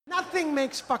Nothing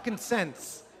makes fucking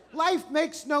sense. Life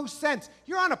makes no sense.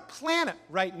 You're on a planet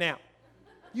right now.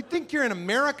 You think you're in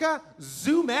America?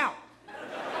 Zoom out.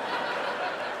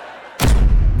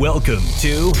 Welcome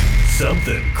to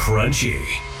Something Crunchy,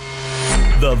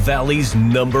 the Valley's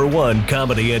 #1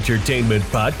 comedy entertainment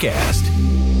podcast.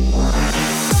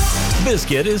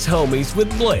 Biscuit is homies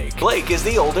with Blake. Blake is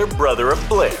the older brother of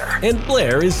Blair, and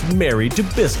Blair is married to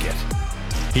Biscuit.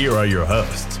 Here are your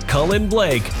hosts, Colin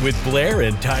Blake with Blair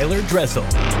and Tyler Dressel.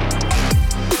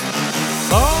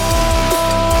 All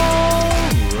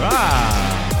right.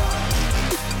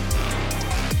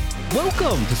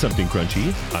 Welcome to Something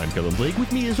Crunchy. I'm Colin Blake.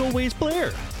 With me, as always,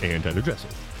 Blair and Tyler Dressel.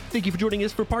 Thank you for joining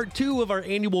us for part 2 of our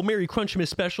annual Merry Crunchmas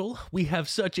special. We have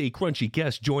such a crunchy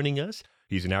guest joining us.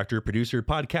 He's an actor, producer,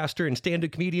 podcaster, and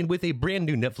stand-up comedian with a brand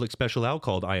new Netflix special out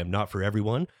called I Am Not For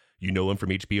Everyone. You know him from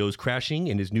HBO's Crashing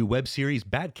and his new web series,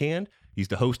 Batcanned. He's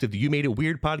the host of the You Made It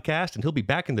Weird podcast, and he'll be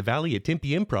back in the Valley at Tempe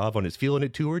Improv on his Feelin'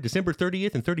 It tour, December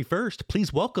 30th and 31st.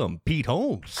 Please welcome Pete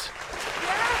Holmes.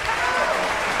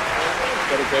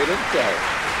 What a great intro.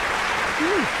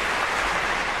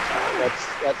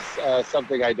 That's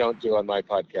something I don't do on my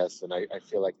podcast, and I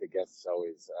feel like the guests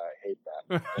always hate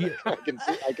that.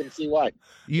 I can see why.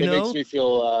 It makes me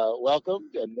feel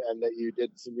welcomed and that you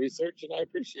did some research, and I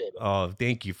appreciate it. Oh,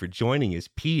 thank you for joining us,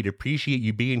 Pete. Appreciate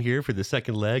you being here for the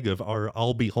second leg of our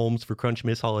I'll Be Holmes for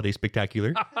Crunchmas Holiday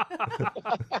Spectacular.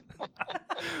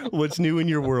 What's new in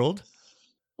your world?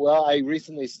 Well, I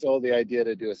recently stole the idea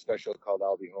to do a special called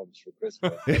I'll Be Holmes for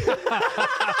Christmas.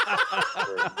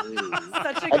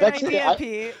 Such a good idea,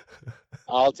 Pete.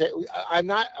 I'm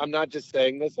not just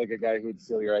saying this like a guy who would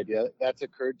steal your idea. That's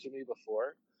occurred to me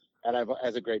before, and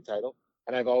as a great title.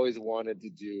 And I've always wanted to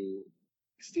do.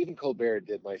 Stephen Colbert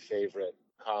did my favorite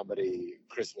comedy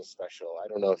Christmas special. I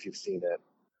don't know if you've seen it,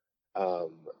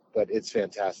 but it's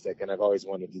fantastic. And I've always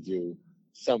wanted to do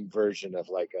some version of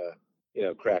like a,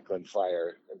 crackling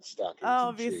fire and stockings. Oh,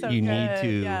 and it'd be trees. so You good. need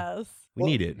to. Yes. We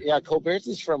need it. Yeah, Colbert's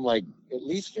is from like at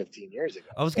least 15 years ago.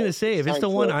 I was going to say, if it's the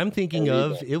one I'm thinking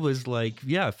of, remake. it was like,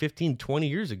 15, 20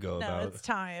 years ago. No, it's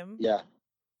time. Yeah.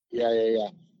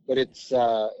 But it's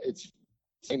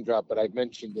same drop, but I've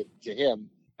mentioned it to him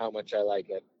how much I like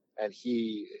it, and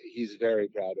he's very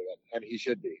proud of it, and he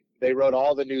should be. They wrote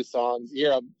all the new songs.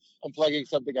 Here, I'm plugging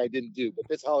something I didn't do, but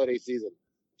this holiday season,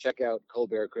 check out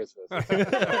Colbert Christmas.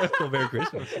 Colbert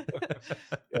Christmas.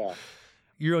 Yeah.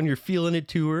 You're on your Feelin' It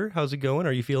tour. How's it going?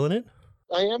 Are you feeling it?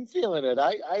 I am feeling it.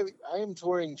 I am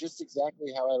touring just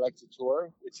exactly how I like to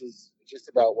tour, which is just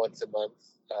about once a month.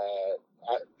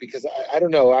 Because I don't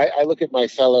know. I look at my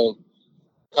fellow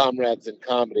comrades in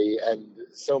comedy, and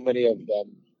so many of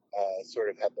them sort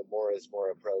of have the more is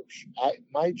more approach.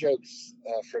 My jokes,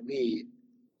 for me,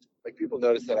 like people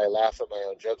notice that I laugh at my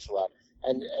own jokes a lot,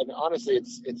 and honestly,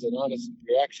 it's an honest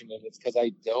reaction, and it's because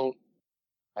I don't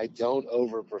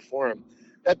overperform.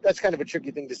 That's kind of a tricky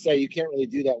thing to say. You can't really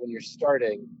do that when you're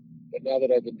starting. But now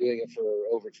that I've been doing it for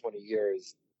over 20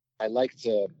 years, I like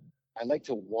to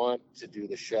want to do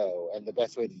the show, and the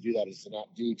best way to do that is to not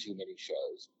do too many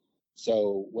shows.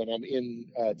 So when I'm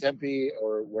in Tempe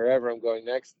or wherever I'm going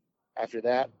next, after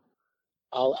that,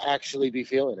 I'll actually be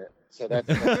feeling it. So that's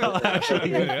actually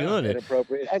be feeling it.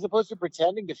 Appropriate, as opposed to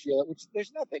pretending to feel it. Which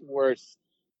there's nothing worse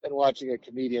than watching a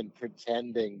comedian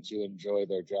pretending to enjoy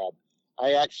their job.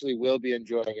 I actually will be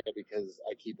enjoying it because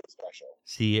I keep it special.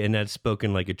 See, and that's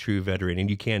spoken like a true veteran, and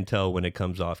you can tell when it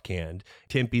comes off canned.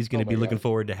 Tempe's going to be looking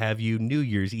forward to have you New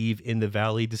Year's Eve in the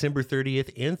Valley, December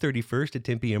 30th and 31st at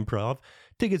Tempe Improv.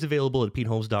 Tickets available at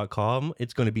PeteHolmes.com.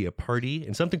 It's going to be a party,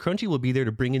 and Something Crunchy will be there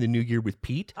to bring in the new year with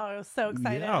Pete. Oh, I was so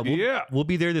excited. Yeah, we'll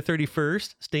be there the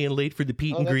 31st, staying late for the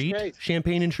Pete and greet. Great.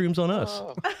 Champagne and shrooms on us.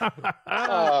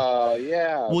 Oh,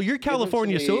 yeah. Well, you're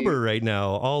California sober right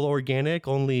now, all organic,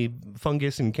 only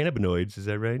fungus and cannabinoids. Is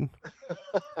that right?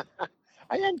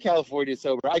 I am California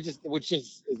sober. Which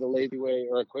is a lazy way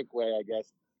or a quick way, I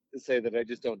guess, to say that I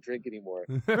just don't drink anymore.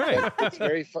 Right.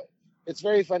 It's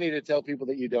very funny to tell people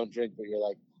that you don't drink, but you're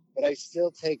like, but I still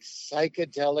take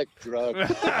psychedelic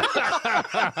drugs.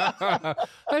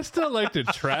 I still like to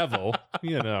travel,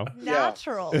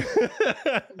 Natural.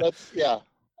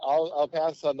 I'll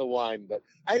pass on the wine, but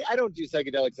I don't do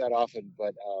psychedelics that often,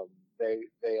 but they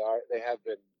have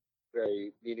been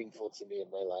very meaningful to me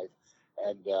in my life.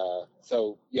 And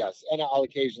so, yes, and I'll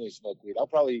occasionally smoke weed. I'll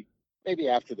probably, maybe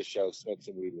after the show, smoke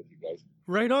some weed with you guys.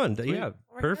 Right on. Yeah,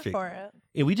 We're perfect. here for it.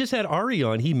 And we just had Ari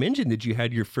on. He mentioned that you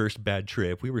had your first bad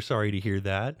trip. We were sorry to hear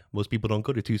that. Most people don't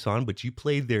go to Tucson, but you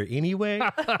played there anyway.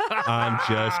 I'm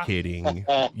just kidding.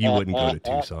 You wouldn't go to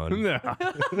Tucson. No.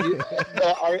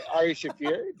 Ari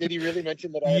Shafir, did he really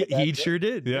mention that I had a bad He trip? sure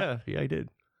did. Yeah. Yeah, I did.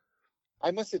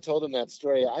 I must have told him that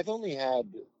story. I've only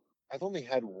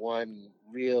had one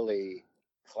really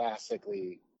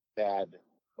classically bad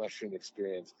mushroom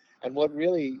experience. And what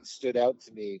really stood out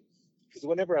to me, because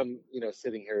whenever I'm,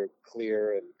 sitting here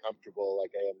clear and comfortable,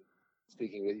 like I am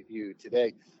speaking with you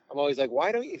today, I'm always like,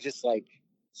 why don't you just like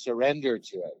surrender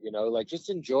to it? Like just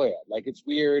enjoy it. Like it's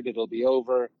weird, it'll be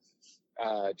over.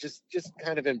 Just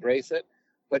kind of embrace it.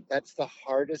 But that's the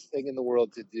hardest thing in the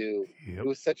world to do. Yep. It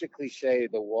was such a cliche.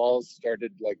 The walls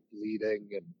started like bleeding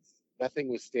and nothing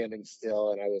was standing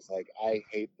still. And I was like, I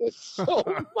hate this so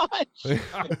much.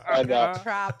 And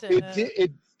Trapped in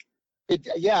it.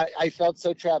 Yeah, I felt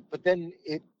so trapped. But then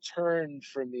it turned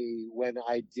for me when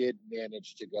I did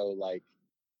manage to go like,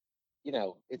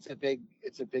 it's a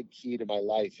big key to my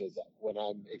life is when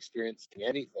I'm experiencing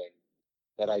anything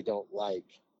that I don't like,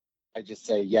 I just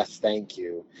say, yes, thank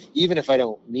you. Even if I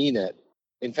don't mean it.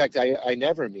 In fact, I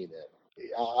never mean it.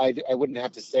 I wouldn't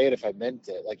have to say it if I meant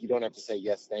it. Like, you don't have to say,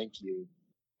 yes, thank you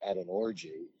at an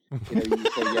orgy. You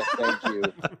say, yes, thank you.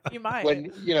 You might.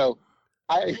 When,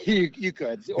 you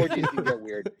could. Orgies can get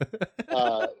weird.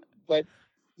 But,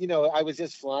 I was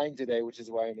just flying today, which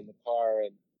is why I'm in the car.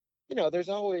 And, there's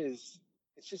always,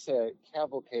 it's just a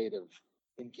cavalcade of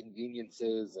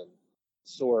inconveniences and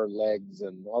sore legs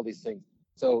and all these things.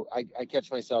 So I catch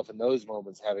myself in those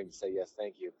moments having to say, yes,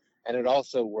 thank you. And it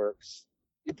also works.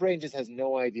 Your brain just has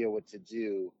no idea what to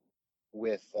do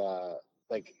with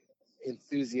like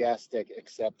enthusiastic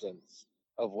acceptance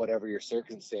of whatever your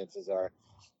circumstances are.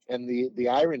 And the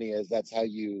irony is that's how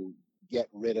you get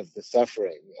rid of the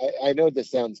suffering. I know this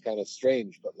sounds kind of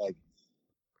strange, but like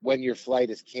when your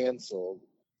flight is canceled,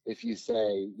 if you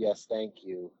say, yes, thank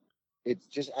you, it's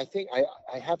just, I think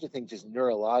I have to think just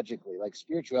neurologically, like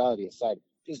spirituality aside,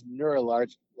 just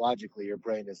neurologically, your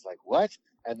brain is like, what?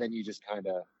 And then you just kind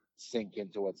of sink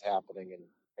into what's happening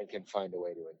and can find a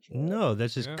way to enjoy it. No,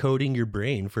 that's just coding your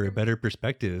brain for a better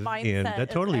perspective. Mindset and that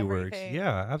totally is works. everything.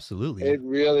 Yeah, absolutely. It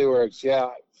really works. Yeah.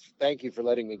 Thank you for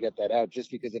letting me get that out.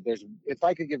 Just because if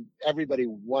I could give everybody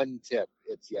one tip,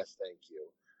 it's yes, thank you.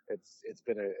 It's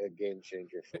been a game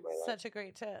changer for my life. Such a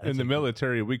great tip. In the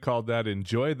military, we called that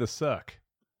enjoy the suck.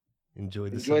 Enjoy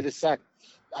the suck.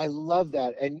 I love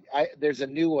that. And there's a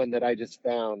new one that I just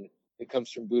found. It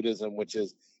comes from Buddhism, which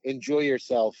is enjoy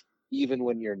yourself even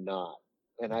when you're not.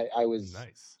 And I was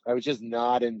Nice. I was just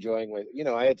not enjoying it.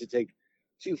 I had to take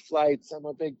 2 flights. I'm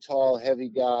a big, tall, heavy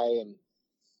guy, and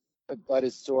my butt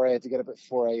is sore. I had to get up at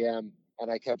 4 a.m.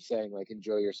 And I kept saying, like,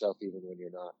 enjoy yourself even when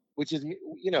you're not. Which is,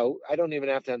 I don't even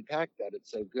have to unpack that. It's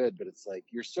so good. But it's like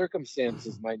your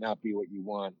circumstances might not be what you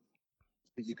want,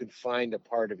 but you can find a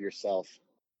part of yourself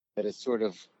that is sort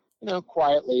of,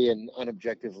 quietly and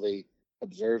unobjectively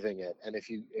observing it. And if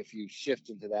you shift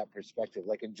into that perspective,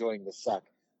 like enjoying the suck,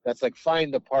 that's like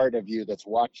find the part of you that's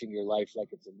watching your life like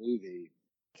it's a movie,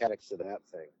 connects to that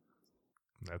thing.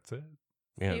 That's it.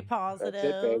 Yeah. Be positive. That's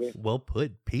it, baby. Well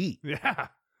put, Pete. Yeah.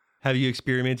 Have you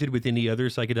experimented with any other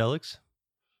psychedelics?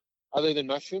 Other than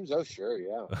mushrooms? Oh, sure,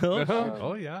 yeah.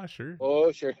 Oh, yeah, sure.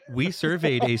 Oh, sure. We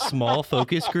surveyed a small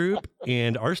focus group,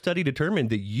 and our study determined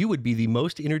that you would be the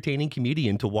most entertaining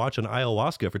comedian to watch on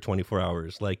ayahuasca for 24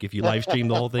 hours. Like if you live stream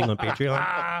the whole thing on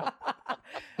Patreon.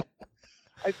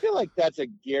 I feel like that's a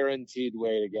guaranteed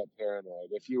way to get paranoid.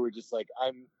 If you were just like,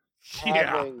 I'm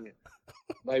having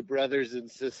my brothers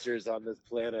and sisters on this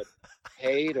planet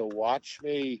pay to watch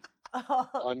me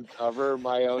uncover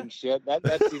my own shit. That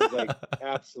seems like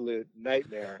absolute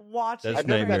nightmare. Watching That's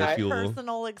your nightmare fuel.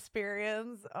 personal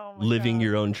experience. Oh my Living God.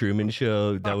 your own Truman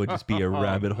Show. That would just be a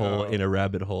rabbit hole in a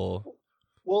rabbit hole.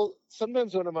 Well,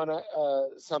 sometimes when I'm on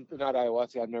something, not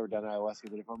ayahuasca, I've never done ayahuasca,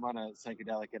 but if I'm on a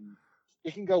psychedelic, and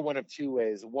it can go one of 2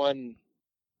 ways. One,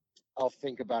 I'll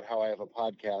think about how I have a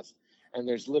podcast, and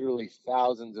there's literally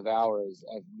thousands of hours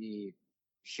of me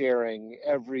sharing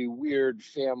every weird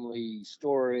family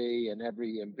story and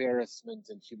every embarrassment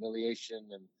and humiliation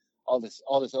and all this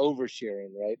oversharing,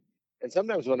 right? And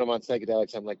sometimes when I'm on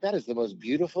psychedelics, I'm like, that is the most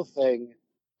beautiful thing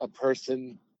a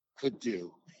person could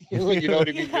do. You know what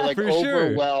I mean? You're like for sure.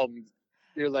 overwhelmed.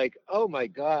 You're like, oh my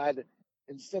God,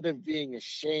 instead of being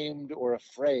ashamed or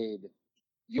afraid,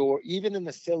 you're even in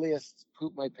the silliest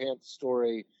poop my pants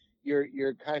story,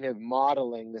 you're kind of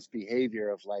modeling this behavior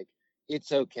of like,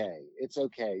 it's okay. It's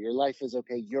okay. Your life is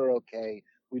okay. You're okay.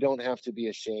 We don't have to be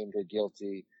ashamed or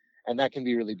guilty. And that can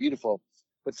be really beautiful.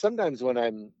 But sometimes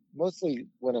mostly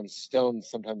when I'm stoned,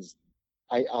 sometimes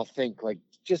I'll think like,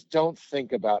 just don't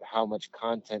think about how much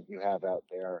content you have out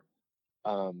there.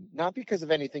 Not because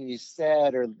of anything you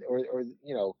said or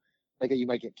like you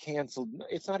might get canceled.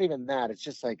 It's not even that. It's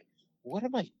just like, what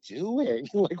am I doing?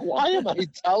 Like, why am I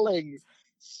telling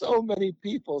so many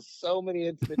people, so many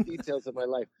intimate details of my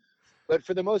life. But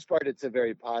for the most part, it's a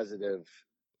very positive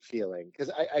feeling,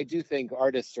 because I do think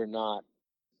artists are not,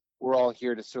 we're all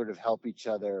here to sort of help each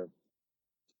other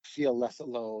feel less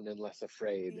alone and less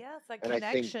afraid. Yes, a And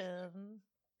I think, connection.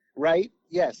 right?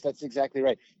 Yes, that's exactly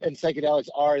right. And psychedelics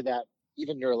are that,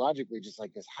 even neurologically, just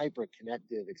like this hyper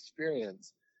connective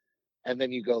experience. And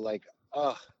then you go like,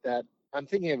 oh, that, I'm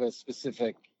thinking of a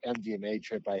specific MDMA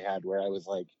trip I had where I was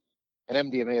like,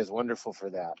 and MDMA is wonderful for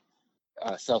that,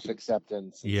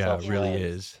 self-acceptance and Yeah, it really self-love.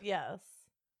 is. Yes.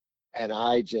 And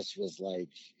I just was like,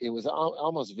 it was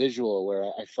almost visual, where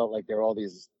I felt like there were all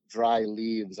these dry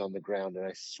leaves on the ground,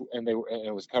 and and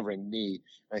it was covering me.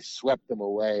 And I swept them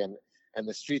away, and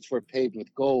the streets were paved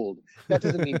with gold. That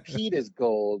doesn't mean Pete is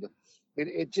gold.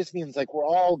 It just means like we're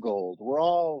all gold. We're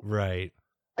all Right.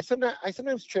 I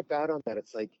sometimes trip out on that.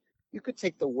 It's like you could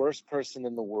take the worst person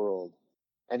in the world,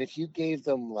 and if you gave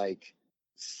them like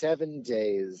 7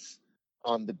 days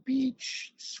on the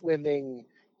beach, swimming,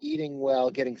 eating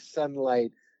well, getting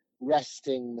sunlight,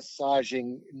 resting,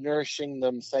 massaging, nourishing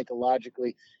them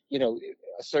psychologically,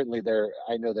 certainly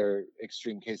I know there are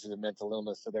extreme cases of mental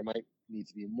illness, so there might need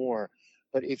to be more.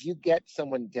 But if you get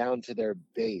someone down to their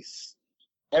base,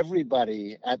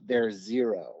 everybody at their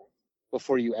zero,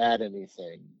 before you add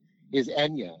anything, is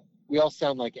Enya. We all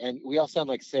sound like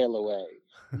Sail Away.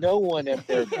 No one at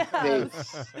their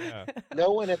base,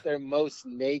 no one at their most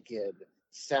naked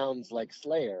sounds like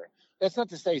Slayer. That's not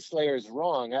to say Slayer is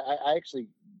wrong. I actually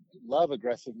love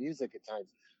aggressive music at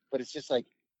times, but it's just like,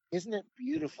 isn't it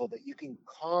beautiful that you can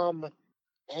calm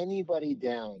anybody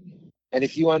down? And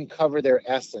if you uncover their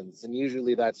essence, and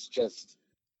usually that's just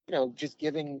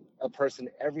giving a person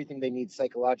everything they need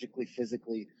psychologically,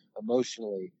 physically,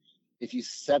 emotionally. If you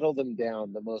settle them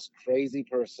down, the most crazy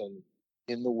person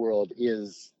in the world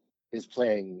is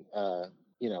playing,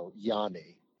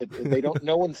 Yanni. They don't.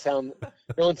 No one sounds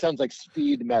like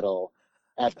speed metal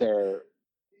at their.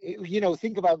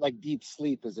 Think about like deep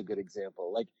sleep is a good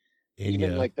example. Like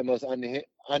even like the most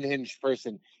unhinged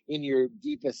person, in your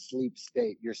deepest sleep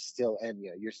state, you're still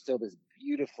Enya. You're still this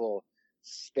beautiful,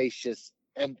 spacious,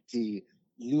 empty,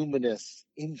 luminous,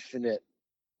 infinite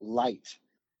light.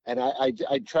 And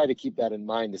I try to keep that in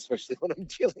mind, especially when I'm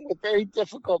dealing with very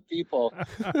difficult people,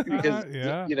 because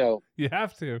you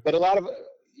have to. But a lot of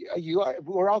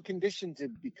we're all conditioned to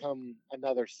become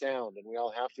another sound, and we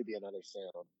all have to be another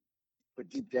sound. But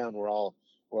deep down, we're all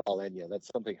Enya. That's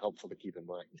something helpful to keep in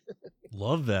mind.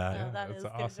 Love that. Oh, that that's is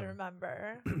awesome. good to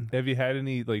remember. Have you had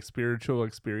any like spiritual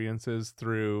experiences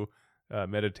through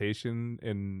meditation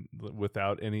and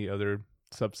without any other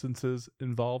substances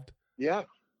involved? Yeah.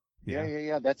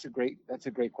 That's a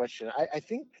great question. I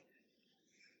think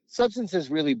substances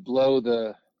really blow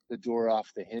the door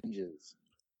off the hinges,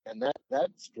 and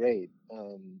that's great.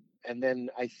 And then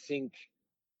I think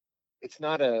it's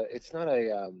not a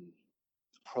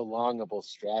prolongable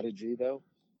strategy, though,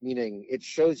 meaning it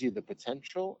shows you the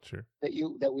potential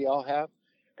that we all have.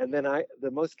 And then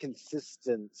the most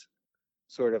consistent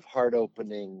sort of heart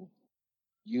opening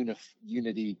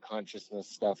unity consciousness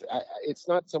stuff, it's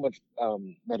not so much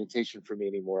meditation for me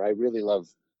anymore. I really love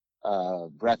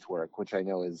breath work, which I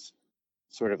know is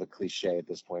sort of a cliche at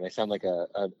this point. I sound like a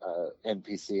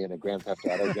NPC in a Grand Theft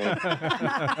Auto game.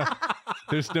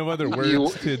 There's no other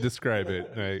words to describe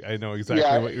it. I know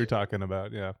exactly what you're talking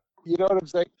about. Yeah. You know what I'm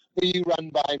saying? You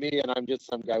run by me, and I'm just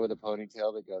some guy with a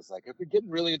ponytail that goes like, "I've been getting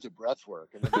really into breath work,"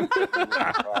 and then you hit me with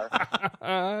your car,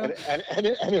 and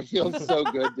it feels so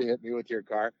good to hit me with your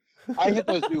car. I hit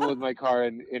those people with my car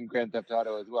in Grand Theft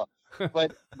Auto as well.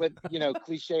 But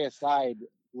cliche aside,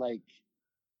 like,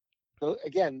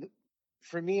 again,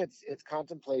 for me, it's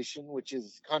contemplation,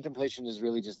 contemplation is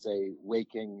really just a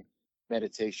waking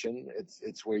meditation.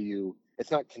 It's where it's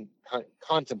not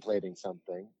contemplating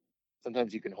something.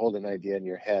 Sometimes you can hold an idea in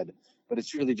your head, but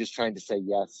it's really just trying to say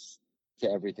yes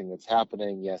to everything that's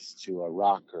happening, yes to a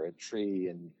rock or a tree,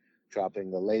 and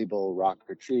dropping the label rock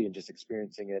or tree and just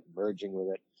experiencing it, merging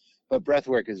with it. But breath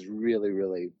work is really,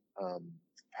 really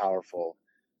powerful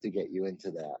to get you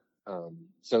into that.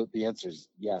 So the answer is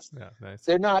yes. Yeah, nice.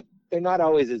 They're not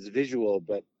always as visual,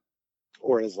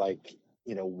 or as like,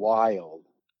 wild.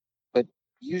 But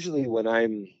usually when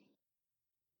I'm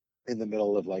in the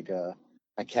middle of like a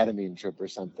ketamine trip or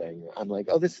something, I'm like,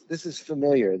 oh, this is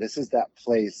familiar. This is that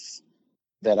place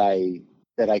that I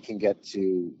can get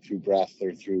to through breath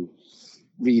or through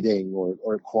reading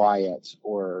or quiet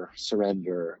or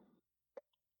surrender.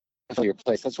 A familiar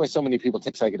place. That's why so many people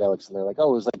take psychedelics and they're like,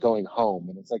 oh, it was like going home.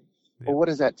 And it's like, well, what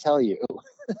does that tell you?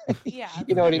 Yeah,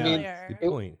 you know what I mean? Good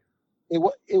point.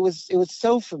 It was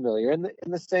so familiar in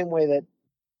the same way that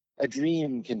a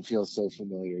dream can feel so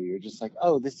familiar. You're just like,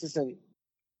 oh,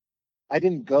 I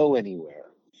didn't go anywhere.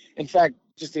 In fact,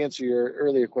 just to answer your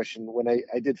earlier question, when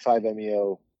I did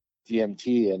 5-MeO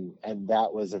DMT, and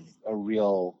that was a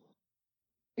real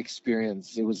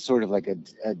experience. It was sort of like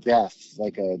a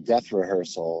death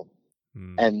rehearsal.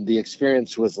 And the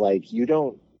experience was like, you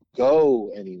don't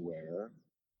go anywhere.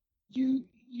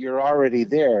 You're already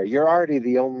there. You're already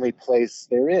the only place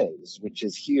there is, which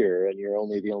is here, and you're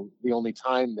only the only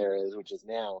time there is, which is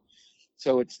now.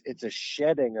 So it's a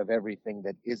shedding of everything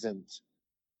that isn't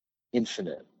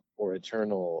infinite or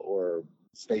eternal or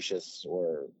spacious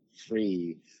or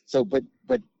free. So, but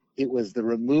it was the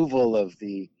removal of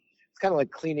it's kind of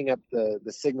like cleaning up the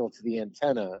signal to the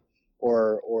antenna,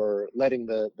 or letting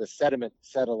the sediment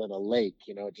settle in a lake.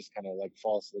 It just kind of like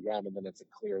falls to the ground, and then it's a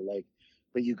clear lake.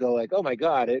 But you go like, oh my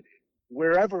God,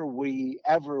 wherever we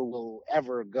will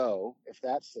ever go, if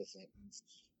that's the sentence,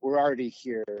 we're already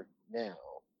here now.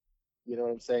 You know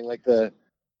what I'm saying? Like the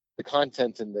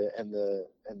content and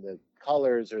the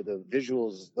colors or the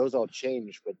visuals, those all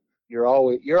change, but you're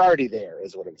already there,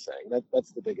 is what I'm saying.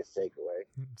 That's the biggest takeaway.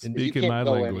 Speaking my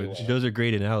language. Anywhere. Those are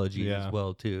great analogies as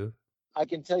well too. I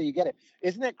can tell you get it.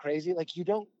 Isn't that crazy? Like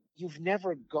you've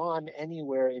never gone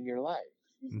anywhere in your life.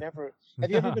 Have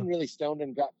you ever been really stoned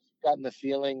and gotten the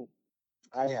feeling?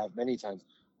 I have many times,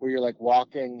 where you're like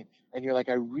walking and you're like,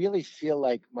 I really feel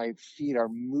like my feet are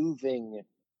moving.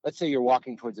 Let's say you're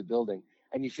walking towards a building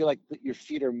and you feel like your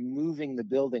feet are moving the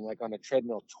building, like on a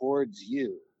treadmill towards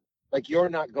you. Like you're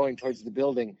not going towards the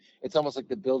building. It's almost like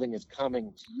the building is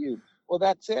coming to you. Well,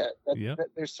 that's it.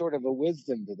 There's sort of a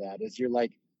wisdom to that, is you're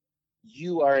like,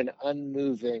 you are an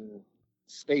unmoving,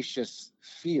 spacious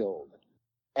field.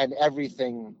 And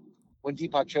everything, when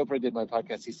Deepak Chopra did my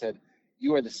podcast, he said,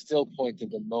 you are the still point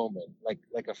of the moment,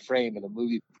 like a frame in a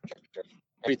movie projector.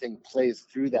 Everything plays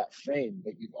through that frame,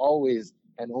 but you've always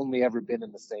and only ever been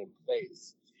in the same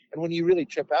place. And when you really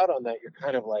trip out on that, you're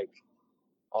kind of like,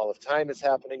 all of time is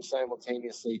happening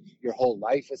simultaneously. Your whole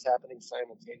life is happening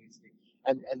simultaneously.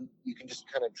 And you can just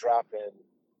kind of drop in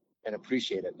and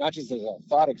appreciate it, not just as a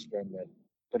thought experiment,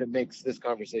 but it makes this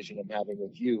conversation I'm having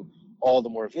with you all the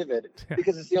more vivid,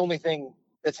 because it's the only thing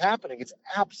that's happening. It's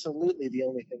absolutely the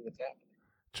only thing that's happening.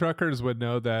 Truckers would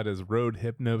know that as road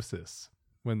hypnosis.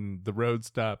 When the road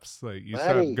stops, like you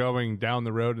start going down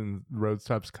the road and the road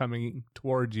stops coming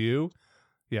towards you.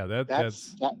 Yeah,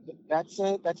 that's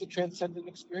a transcendent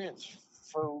experience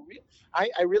for real.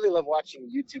 I really love watching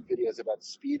YouTube videos about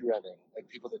speed running, like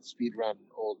people that speed run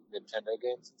old Nintendo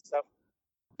games and stuff.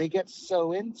 They get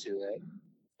so into it,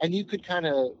 and you could kind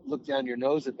of look down your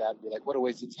nose at that and be like, what a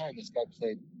waste of time. This guy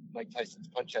played Mike Tyson's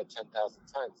Punch-Out 10,000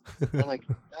 times. I'm like,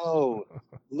 no,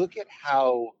 look at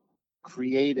how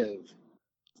creative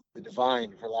the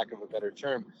divine, for lack of a better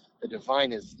term, the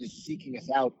divine is seeking us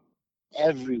out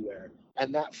everywhere.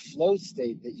 And that flow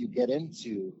state that you get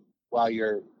into while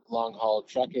you're long haul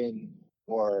trucking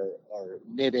or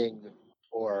knitting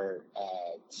or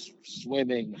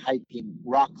swimming, hiking,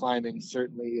 rock climbing,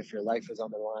 certainly if your life is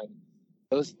on the line,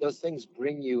 those things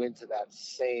bring you into that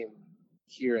same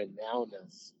here and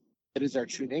nowness that is our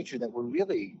true nature, that we're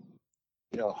really,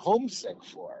 homesick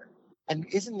for. And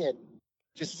isn't it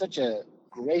just such a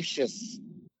gracious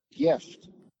gift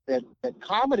that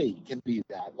comedy can be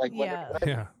that? Like when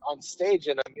I'm on stage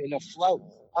and I'm in a flow,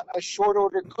 a short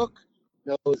order cook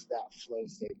knows that flow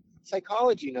state.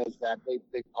 Psychology knows that.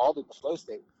 They called it the flow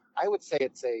state. I would say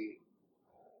it's to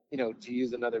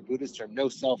use another Buddhist term, no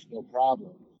self, no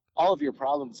problem. All of your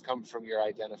problems come from your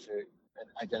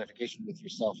identification with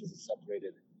yourself as a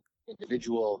separated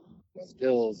individual who has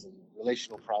bills and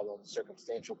relational problems,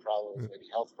 circumstantial problems, maybe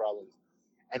health problems.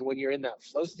 And when you're in that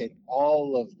flow state,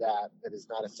 all of that is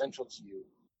not essential to you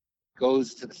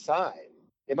goes to the side.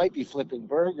 It might be flipping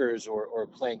burgers or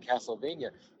playing Castlevania.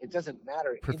 It doesn't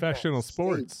matter. Professional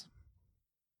sports.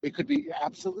 It could be,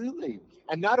 absolutely.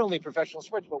 And not only professional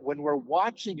sports, but when we're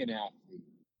watching an athlete,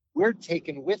 we're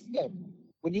taken with them.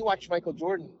 When you watch Michael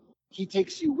Jordan, he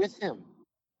takes you with him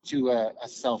to a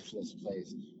selfless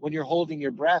place. When you're holding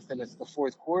your breath and it's the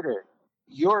fourth quarter,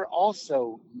 you're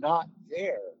also not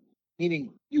there.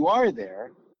 Meaning you are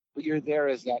there, but you're there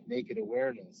as that naked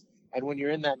awareness. And when you're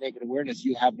in that naked awareness,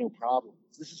 you have no problems.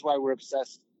 This is why we're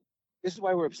obsessed. This is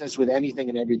why we're obsessed with anything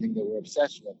and everything that we're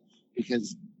obsessed with,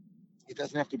 because it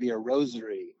doesn't have to be a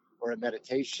rosary or a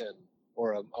meditation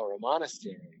or a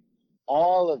monastery.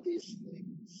 All of these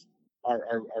things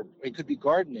are it could be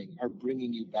gardening, are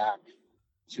bringing you back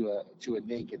to a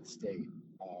naked state,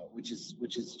 which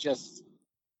is just,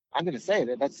 I'm going to say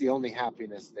that's the only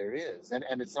happiness there is. And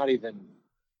it's not even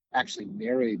actually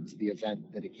married to the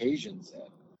event that occasions it.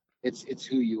 It's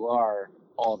who you are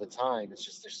all the time. It's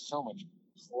just there's so much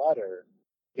clutter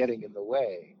getting in the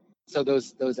way. So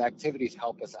those activities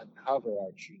help us uncover our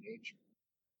true nature.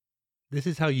 This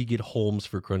is how you get Holmes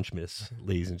for Crunchmas,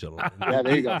 ladies and gentlemen. Yeah,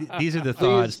 there you go. These are the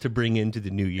thoughts to bring into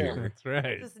the new year. That's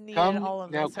right. Just needed Come all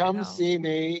of now, this come right now. see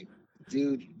me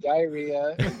do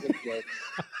diarrhea and good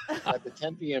jokes at the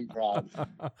Tempe Improv.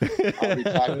 I'll be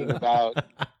talking about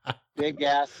big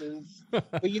gases.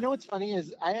 But you know what's funny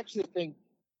is I actually think,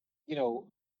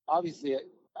 obviously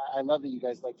I love that you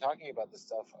guys like talking about this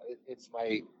stuff. It's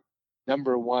my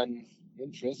number one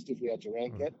interest if we had to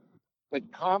rank it. But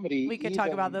comedy, We could talk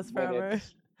about this forever.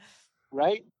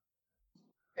 Right?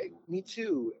 Hey, me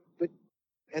too.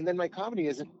 And then my comedy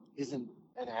isn't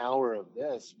an hour of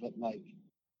this, but like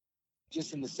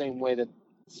just in the same way that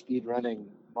speed running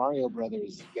Mario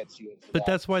Brothers gets you into But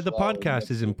that's why the flow,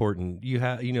 podcast is important. You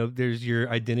have, there's your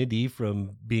identity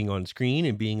from being on screen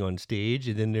and being on stage,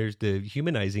 and then there's the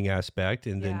humanizing aspect,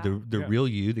 and then the real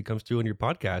you that comes through on your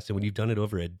podcast. And when you've done it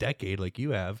over a decade, like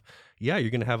you have, you're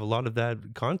going to have a lot of that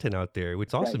content out there.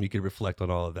 It's awesome. Right. You could reflect on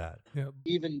all of that. Yeah.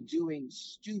 Even doing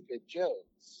stupid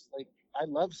jokes, like I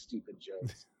love stupid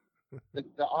jokes.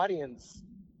 the audience,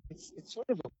 it's sort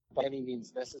of a by any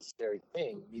means necessary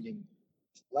thing. Meaning,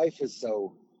 life is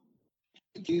so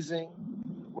confusing.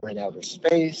 We're in outer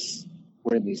space.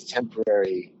 We're in these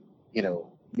temporary,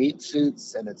 meat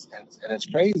suits, and it's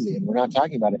crazy. And we're not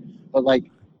talking about it. But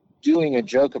like doing a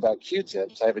joke about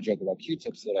Q-tips, I have a joke about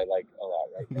Q-tips that I like a lot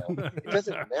right now. It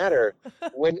doesn't matter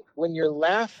when you're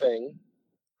laughing.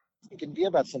 It can be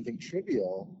about something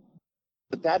trivial,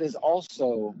 but that is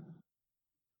also,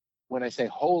 when I say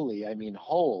holy, I mean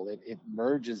whole. It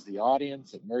merges the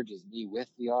audience. It merges me with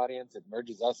the audience. It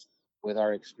merges us with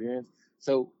our experience.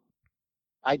 So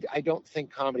I don't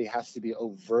think comedy has to be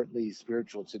overtly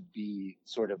spiritual to be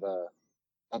sort of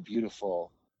a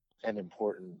beautiful and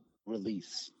important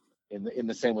release in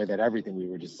the same way that everything we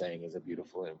were just saying is a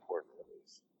beautiful and important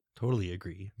release. Totally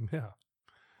agree. Yeah.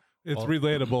 It's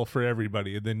relatable for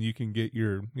everybody, and then you can get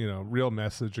your, real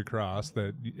message across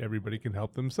that everybody can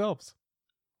help themselves.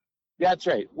 That's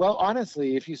right. Well,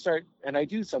 honestly, if you start, and I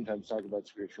do sometimes talk about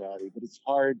spirituality, but it's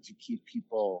hard to keep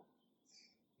people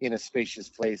in a spacious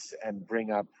place and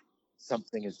bring up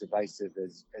something as divisive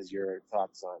as your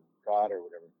thoughts on God or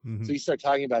whatever. Mm-hmm. So you start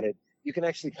talking about it, you can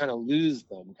actually kind of lose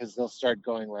them because they'll start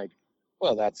going like,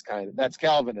 well, that's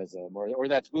Calvinism or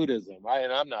that's Buddhism,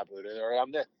 and I'm not Buddha, or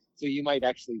I'm this. So you might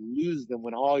actually lose them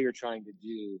when all you're trying to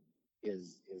do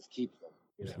is keep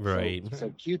them. Right.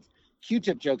 So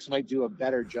Q-tip jokes might do a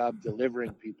better job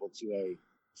delivering people to a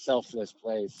selfless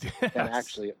place than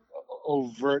actually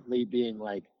overtly being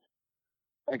like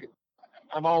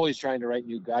I'm always trying to write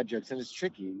new God jokes, and it's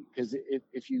tricky because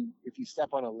if you step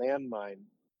on a landmine,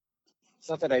 it's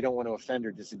not that I don't want to offend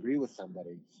or disagree with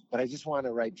somebody, but I just want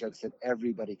to write jokes that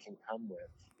everybody can come with.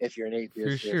 If you're an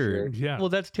atheist, for sure, yeah. Well,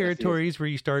 that's territories where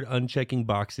you start unchecking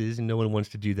boxes, and no one wants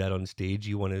to do that on stage.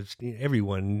 You want to,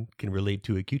 everyone can relate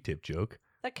to a Q-tip joke.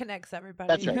 That connects everybody.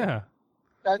 That's right. Yeah.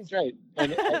 That's right.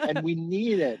 And we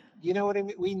need it. You know what I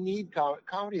mean? We need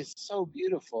comedy is so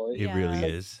beautiful. It really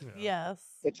is. Yes.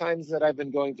 The times that I've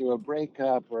been going through a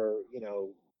breakup or,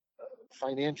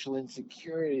 financial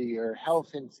insecurity or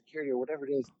health insecurity or whatever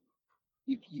it is,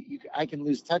 I can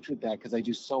lose touch with that because I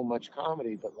do so much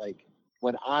comedy. But like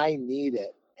when I need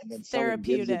it and then someone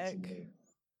gives it to me.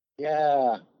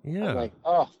 Yeah. I'm like,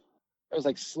 oh, I was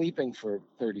like sleeping for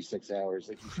 36 hours.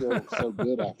 Like you feel so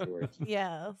good afterwards.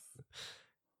 Yes.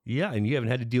 Yeah, and you haven't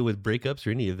had to deal with breakups or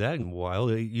any of that in a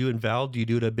while. You and Val, do you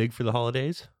do it big for the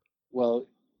holidays? Well,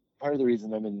 part of the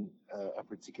reason I'm in a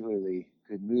particularly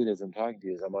good mood as I'm talking to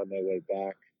you is I'm on my way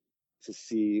back to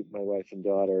see my wife and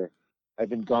daughter. I've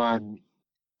been gone.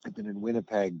 I've been in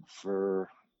Winnipeg for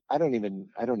I don't even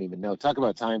know. Talk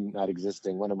about time not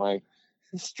existing. One of my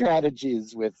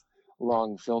strategies with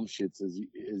long film shoots is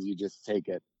you just take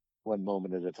it one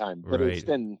moment at a time. But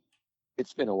right.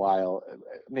 It's been a while.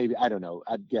 Maybe I don't know.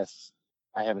 I'd guess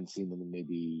I haven't seen them in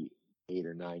maybe 8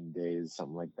 or 9 days,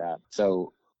 something like that.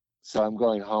 So I'm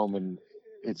going home, and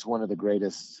it's one of the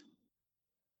greatest.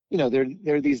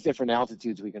 There are these different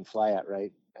altitudes we can fly at,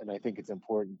 right? And I think it's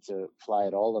important to fly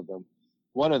at all of them.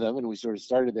 One of them, and we sort of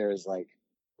started there, is like,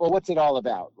 well, what's it all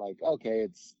about? Like, okay,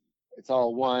 it's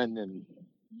all one, and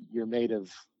you're made of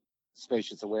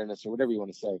spacious awareness or whatever you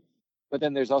want to say. But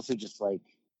then there's also just like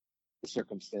the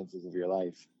circumstances of your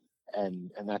life,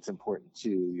 and that's important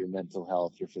too. Your mental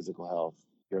health, your physical health,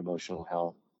 your emotional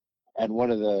health. And one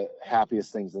of the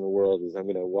happiest things in the world is I'm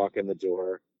going to walk in the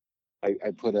door. I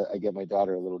get my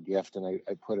daughter a little gift, and I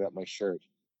put it up my shirt,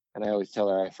 And I always tell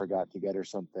her I forgot to get her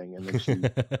something, and then she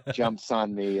jumps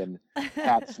on me and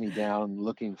pats me down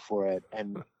looking for it.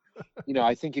 And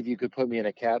I think if you could put me in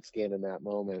a CAT scan in that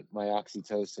moment, my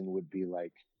oxytocin would be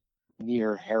like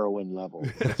near heroin levels.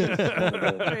 It's just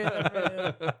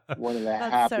one of the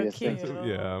happiest things.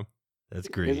 Yeah, that's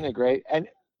great. Isn't it great? And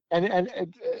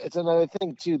it's another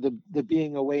thing too. The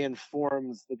being away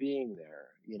informs the being there.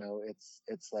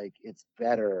 It's like it's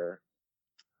better.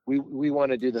 We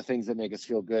want to do the things that make us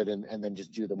feel good and then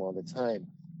just do them all the time.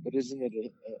 But isn't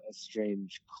it a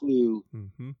strange clue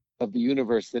of the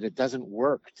universe that it doesn't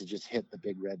work to just hit the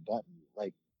big red button?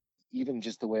 Like, even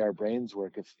just the way our brains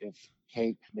work, if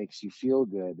cake makes you feel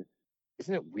good,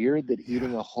 isn't it weird that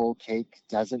eating a whole cake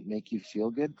doesn't make you feel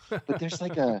good? But there's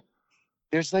like a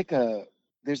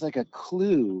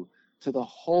clue to the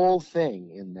whole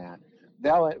thing in that.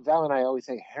 Val and I always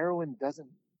say heroin doesn't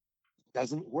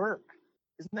work.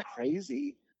 Isn't that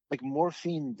crazy? Like,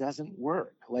 morphine doesn't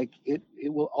work. Like, it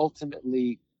will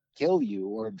ultimately kill you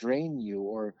or drain you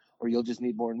or you'll just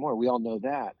need more and more. We all know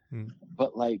that.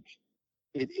 But like,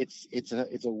 it's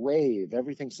a wave.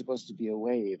 Everything's supposed to be a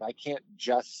wave. I can't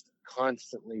just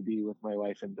constantly be with my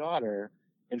wife and daughter.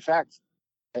 In fact,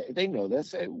 they know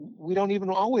this. We don't even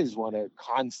always want to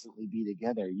constantly be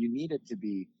together. You need it to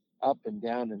be up and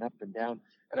down and up and down.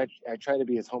 And I try to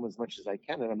be at home as much as I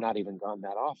can, and I'm not even gone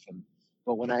that often.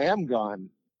 But when I am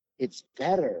gone, it's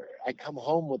better. I come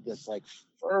home with this like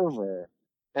fervor,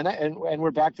 and we're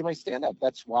back to my stand-up.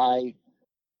 That's why,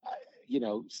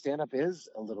 stand-up is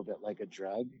a little bit like a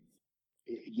drug.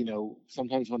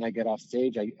 Sometimes when I get off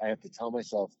stage, I have to tell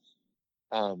myself,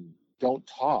 don't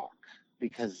talk,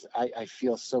 because I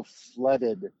feel so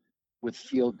flooded with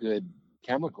feel-good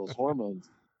chemicals, hormones,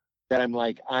 that I'm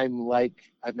like, I've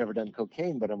never done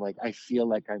cocaine, but I'm like, I feel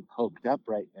like I'm coked up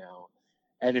right now.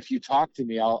 And if you talk to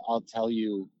me, I'll tell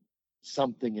you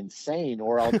something insane,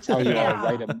 or I'll tell you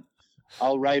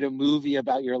I'll write a movie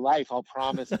about your life. I'll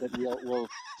promise that we'll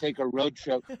take a road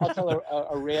trip. I'll tell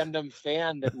a random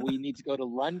fan that we need to go to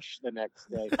lunch the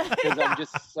next day, because I'm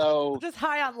just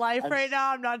high on life right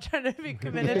now. I'm not trying to be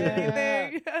committed to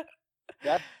anything.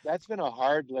 That's been a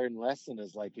hard learned lesson,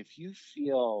 is like, if you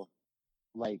feel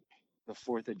like the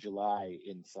 4th of July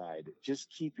inside, just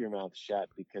keep your mouth shut,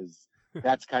 because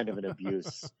that's kind of an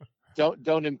abuse.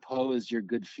 Don't impose your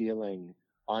good feeling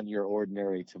on your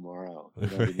ordinary tomorrow. You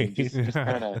know what I mean? Just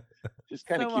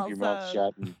kind of keep your mouth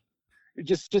shut and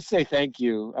just say thank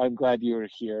you. I'm glad you were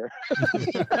here.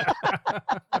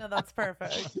 No, that's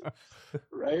perfect.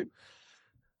 Right?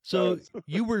 So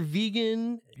you were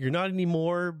vegan, you're not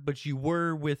anymore, but you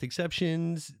were with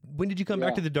exceptions. When did you come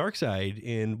back to the dark side,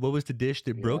 and what was the dish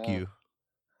that broke you?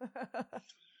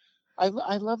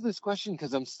 I love this question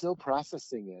because I'm still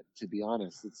processing it, to be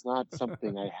honest. It's not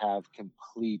something I have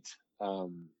complete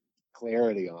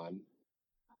clarity on.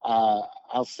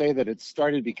 I'll say that it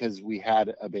started because we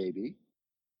had a baby,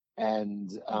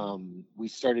 and we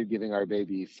started giving our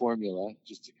baby formula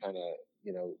just to kind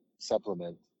of,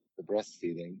 supplement the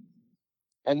breastfeeding.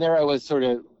 And there I was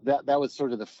that was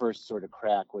sort of the first sort of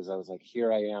crack, was I was like,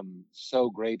 here I am, so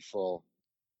grateful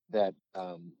that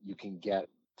you can get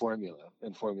formula,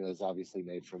 and formula is obviously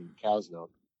made from cow's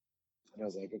milk. And I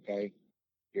was like, okay,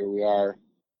 here we are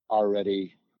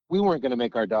already. We weren't going to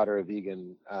make our daughter a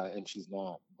vegan, and she's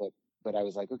not, but I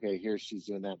was like, okay, here she's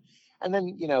doing that. And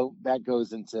then, that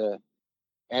goes into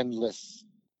endless,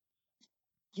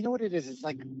 you know what it is? It's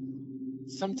like,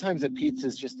 sometimes a pizza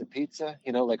is just a pizza,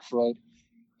 like Freud.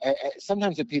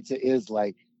 Sometimes a pizza is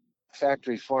like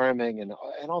factory farming and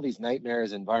all these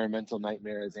nightmares, environmental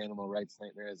nightmares, animal rights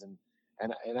nightmares, and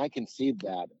I concede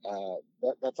that.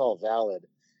 That's all valid.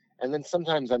 And then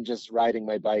sometimes I'm just riding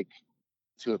my bike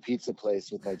to a pizza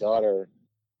place with my daughter,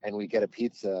 and we get a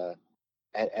pizza,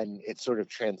 and it sort of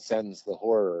transcends the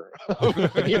horror.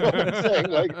 You know what I'm saying?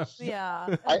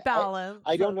 Like, balance.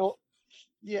 I don't know.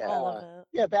 All of it.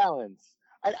 Yeah, balance.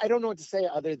 I don't know what to say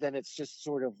other than it's just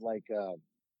sort of like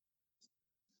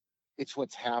it's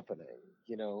what's happening.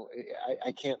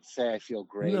 I can't say I feel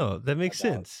great. No, that makes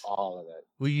sense. All of it.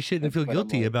 Well, you shouldn't feel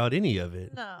guilty about any of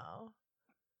it. No.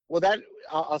 Well,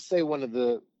 I'll say one of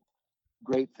the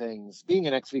great things, being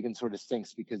an ex-vegan sort of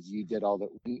stinks, because you did all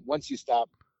the, once you stop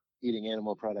eating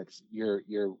animal products, you're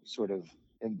sort of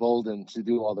emboldened to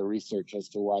do all the research as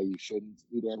to why you shouldn't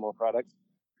eat animal products.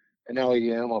 And now I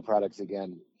eat animal products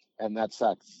again, and that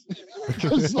sucks.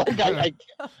 Because like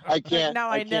I can't. Now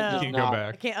I know. Can't go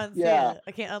back. I can't unsee it.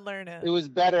 I can't unlearn it. It was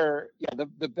better. Yeah,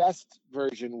 the best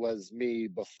version was me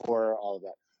before all of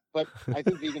that. But I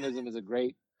think veganism is a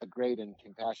great and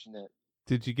compassionate.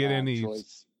 Did you get any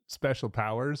choice. special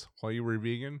powers while you were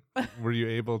vegan? Were you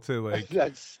able to like?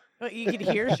 That's What, you could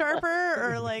hear sharper,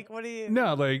 or like, what do you?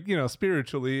 No, like,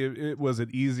 spiritually, was it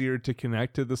easier to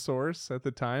connect to the source at the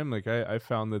time? Like, I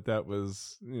found that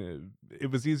was,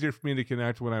 it was easier for me to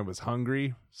connect when I was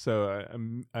hungry. So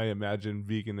I imagine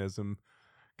veganism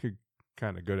could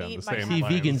kind of go down the same See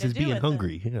line. vegans as do being with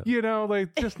hungry. Yeah.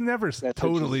 Like just never That's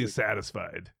totally interesting.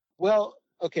 satisfied. Well,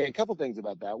 okay, a couple things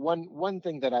about that. One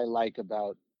thing that I like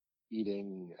about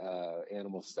eating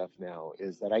animal stuff now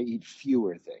is that I eat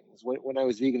fewer things. When I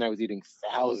was vegan, I was eating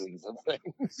thousands of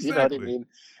things. You know what I Exactly. mean?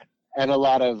 And a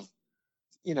lot of,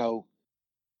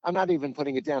 I'm not even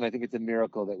putting it down. I think it's a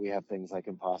miracle that we have things like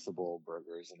Impossible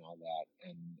burgers and all that.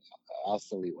 And I'll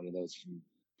still eat one of those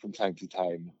from time to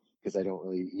time because I don't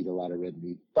really eat a lot of red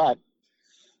meat. But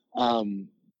I'm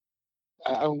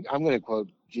going to quote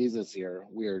Jesus here.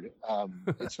 Weird.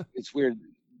 It's weird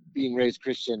being raised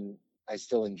Christian. I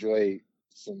still enjoy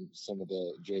some of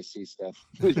the JC stuff.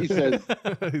 He says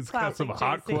He's got some Classic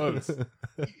hot JC. quotes.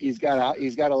 he's got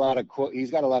a lot of he's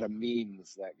got a lot of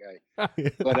memes, that guy.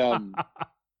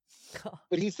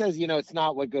 But he says, it's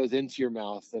not what goes into your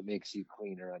mouth that makes you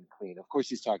clean or unclean. Of course,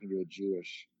 he's talking to a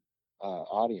Jewish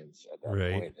audience at that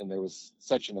Right. point, and there was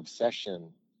such an obsession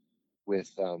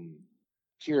with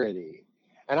purity.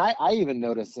 And I even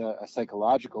notice a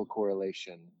psychological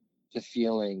correlation to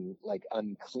feeling like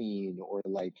unclean, or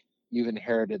like you've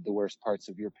inherited the worst parts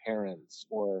of your parents,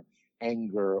 or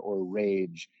anger or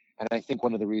rage. And I think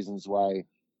one of the reasons why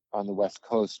on the West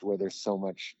Coast, where there's so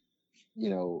much,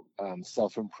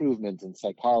 self-improvement and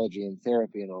psychology and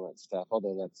therapy and all that stuff,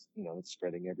 although that's, it's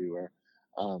spreading everywhere.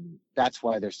 That's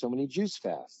why there's so many juice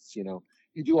fasts. You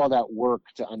do all that work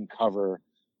to uncover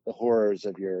the horrors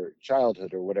of your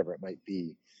childhood or whatever it might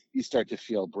be. You start to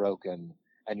feel broken,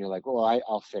 and you're like, well,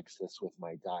 I'll fix this with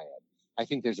my diet. I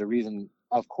think there's a reason,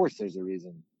 of course there's a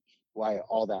reason why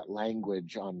all that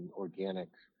language on organic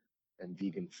and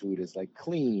vegan food is like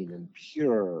clean and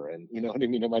pure, and you know what I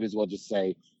mean? I might as well just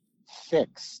say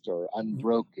fixed or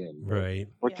unbroken, Right.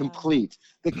 or Yeah. complete.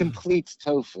 The complete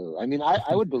tofu. I mean,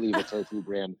 I would believe a tofu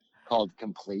brand called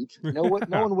Complete. No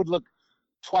one would look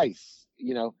twice,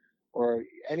 or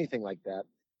anything like that.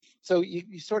 So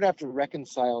you sort of have to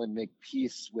reconcile and make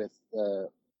peace with the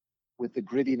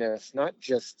grittiness, not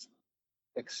just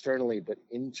externally but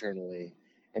internally,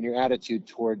 and your attitude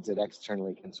towards it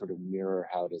externally can sort of mirror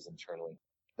how it is internally.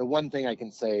 The one thing I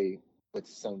can say with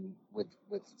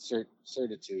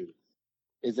certitude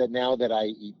is that now that I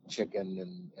eat chicken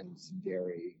and some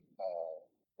dairy,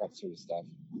 that sort of stuff,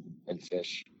 and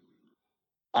fish,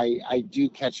 I do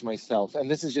catch myself, and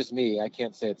this is just me. I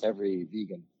can't say it's every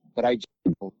vegan, but I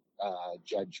don't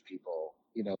judge people.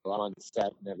 I'm on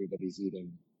set and everybody's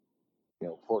eating,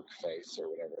 pork face or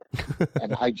whatever,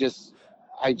 and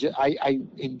I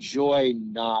enjoy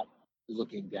not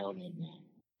looking down on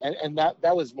that, and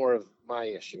that was more of my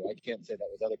issue. I can't say that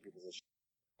was other people's issue.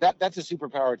 That's a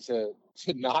superpower to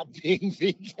not being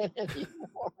vegan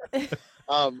anymore.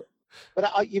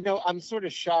 But I'm sort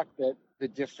of shocked that the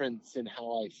difference in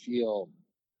how I feel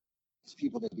is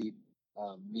people that eat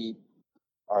meat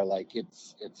are like,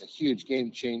 it's a huge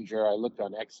game changer. I looked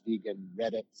on ex-vegan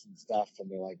Reddits and stuff, and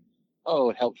they're like,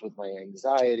 oh, it helped with my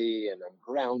anxiety, and I'm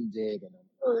grounded, and I'm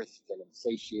earthed, and I'm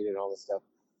satiated, and all this stuff.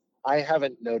 I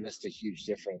haven't noticed a huge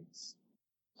difference.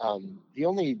 The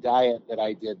only diet that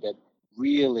I did that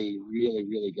really, really,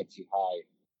 really gets you high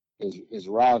is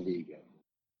raw vegan.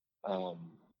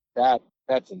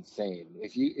 That's insane.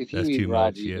 If you That's eat too raw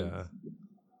much. vegan,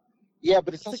 Yeah.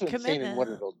 but it's It's a also insane in what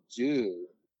commitment. it'll do.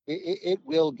 It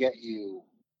will get you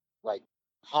like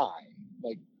high.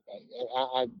 Like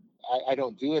I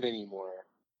don't do it anymore,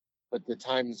 but the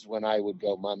times when I would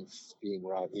go months being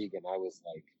raw vegan, I was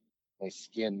like, my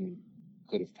skin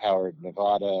could have powered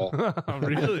Nevada.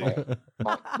 Really?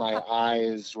 My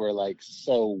eyes were like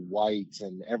so white,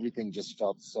 and everything just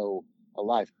felt so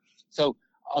alive. So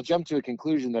I'll jump to a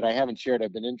conclusion that I haven't shared.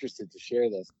 I've been interested to share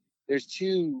this. There's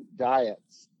two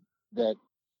diets that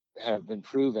have been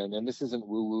proven, and this isn't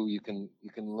woo-woo. You can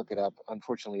look it up.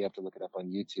 Unfortunately, you have to look it up on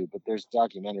YouTube, but there's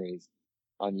documentaries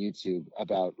on YouTube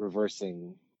about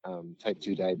reversing type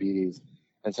 2 diabetes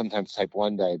and sometimes type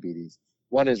 1 diabetes.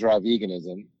 One is raw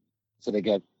veganism. So they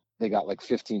got like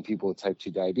 15 people with type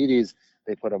 2 diabetes.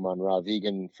 They put them on raw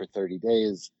vegan for 30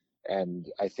 days, and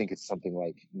I think it's something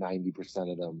like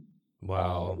 90% of them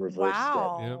Wow. reversed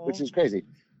Wow. Yeah. it, which is crazy,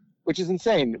 which is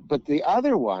insane. But the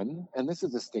other one, and this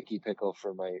is a sticky pickle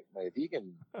for my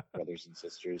vegan brothers and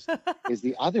sisters, is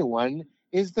the other one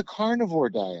is the carnivore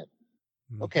diet.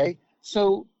 Okay,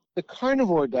 so the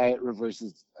carnivore diet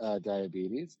reverses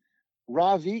diabetes,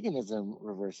 raw veganism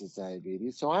reverses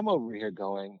diabetes. So I'm over here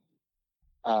going,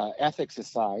 ethics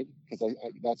aside, because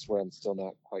that's where I'm still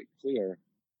not quite clear.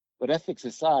 But ethics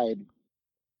aside,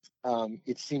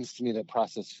 it seems to me that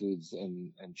processed foods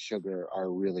and sugar are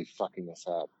really fucking us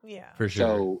up. Yeah. For sure.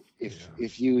 So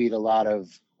if you eat a lot of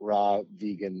raw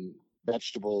vegan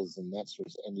vegetables and that sort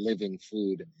of, and living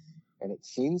food, and it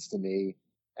seems to me,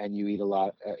 and you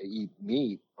eat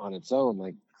meat on its own,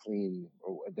 like clean,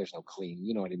 or there's no clean,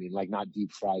 you know what I mean, like not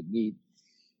deep fried meat.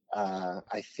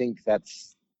 I think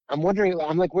I'm wondering,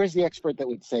 I'm like, where's the expert that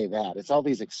would say that? It's all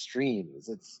these extremes.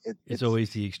 It's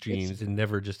always the extremes and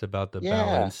never just about the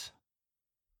balance.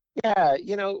 Yeah,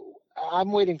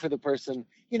 I'm waiting for the person,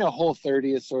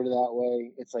 Whole30 is sort of that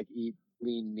way. It's like eat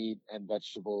lean meat and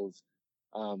vegetables.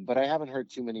 But I haven't heard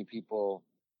too many people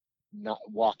not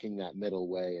walking that middle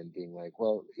way and being like,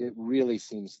 well, it really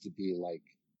seems to be like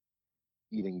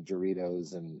eating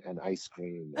Doritos and ice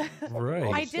cream. And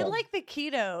Right. I did like the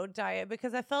keto diet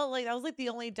because I felt like that was like the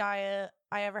only diet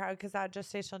I ever had because I had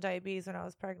gestational diabetes when I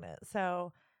was pregnant.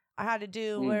 So I had to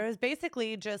do where it was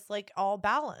basically just like all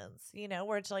balance,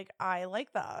 where it's like, I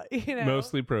like that,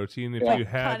 Mostly protein. If you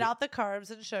had cut out the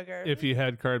carbs and sugar. If you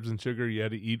had carbs and sugar, you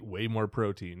had to eat way more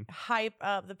protein. Hype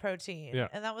up the protein. Yeah.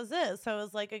 And that was it. So it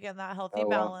was like, again, that healthy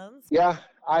balance. Yeah.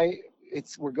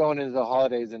 We're going into the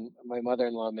holidays, and my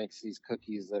mother-in-law makes these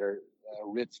cookies that are a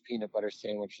Ritz peanut butter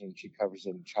sandwich, and she covers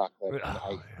it in chocolate.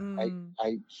 And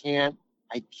I can't,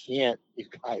 you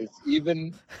guys.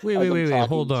 Even wait,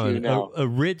 hold on. A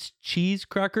Ritz cheese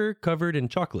cracker covered in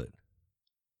chocolate.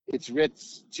 It's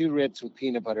Ritz, 2 Ritz with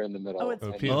peanut butter in the middle. Oh, it's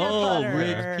peanut butter.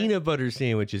 Ritz peanut butter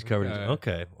sandwiches covered in.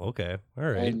 Okay, all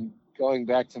right. And going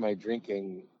back to my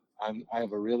drinking, I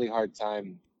have a really hard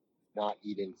time not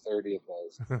eating 30 of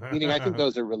those. Meaning, I think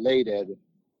those are related.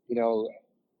 The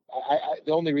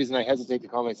only reason I hesitate to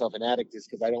call myself an addict is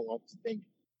because I don't want to think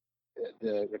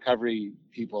the recovery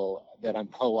people that I'm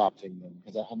co-opting them,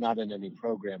 because I'm not in any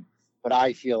program. But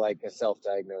I feel like a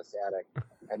self-diagnosed addict.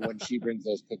 And when she brings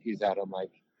those cookies out, I'm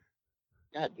like,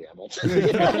 God damn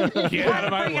it! Get out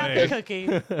of my way. The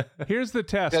cookie. Here's the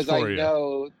test for you. Because I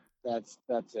know that's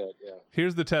it. Yeah.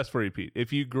 Here's the test for you, Pete.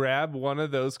 If you grab one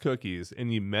of those cookies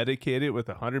and you medicate it with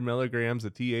 100 milligrams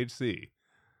of THC,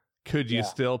 could you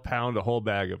still pound a whole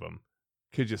bag of them?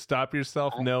 Could you stop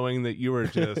yourself knowing that you were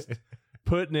just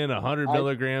putting in 100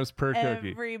 milligrams per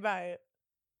cookie? Every bite.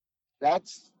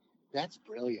 That's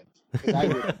brilliant. Because I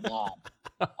would not.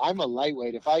 I'm a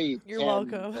lightweight. If I eat 10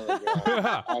 milligrams,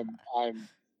 I'm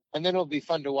and then it'll be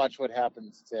fun to watch what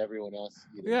happens to everyone else.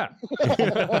 Yeah. That's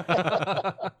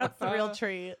the real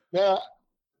treat. No,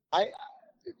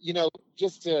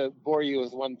 just to bore you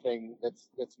with one thing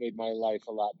that's made my life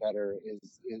a lot better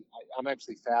is I'm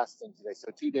actually fasting today. So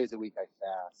 2 days a week I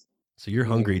fast. So you're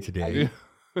hungry today.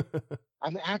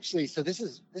 I'm actually, so this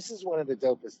is one of the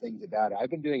dopest things about it. I've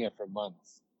been doing it for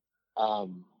months.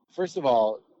 First of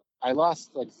all, I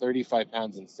lost like 35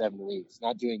 pounds in 7 weeks,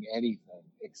 not doing anything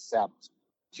except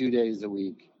 2 days a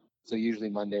week. So usually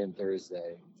Monday and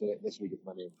Thursday. So this week is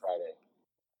Monday and Friday.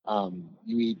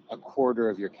 You eat a quarter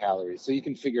of your calories. So you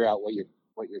can figure out what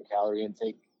your calorie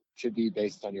intake should be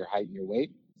based on your height and your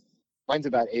weight. Mine's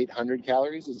about 800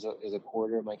 calories is a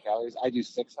quarter of my calories. I do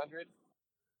 600.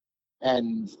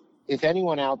 And if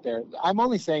anyone out there, I'm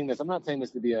only saying this, I'm not saying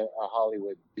this to be a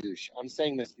Hollywood douche. I'm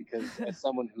saying this because as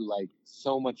someone who, like,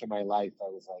 so much of my life, I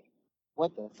was like,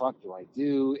 what the fuck do I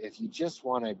do? If you just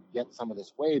want to get some of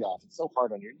this weight off, it's so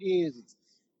hard on your knees, it's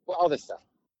all this stuff.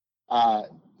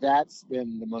 That's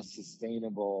been the most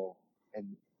sustainable.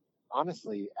 And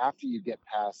honestly, after you get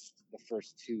past the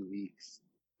first 2 weeks,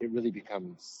 it really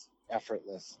becomes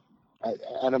effortless.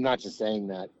 And I'm not just saying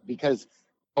that because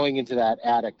going into that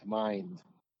addict mind,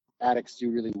 addicts do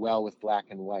really well with black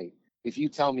and white. If you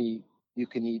tell me you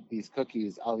can eat these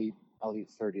cookies, I'll eat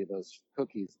 30 of those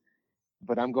cookies.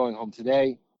 But I'm going home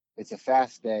today. It's a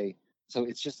fast day, so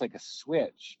it's just like a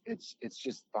switch. It's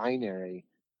just binary.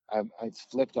 It's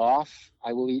flipped off.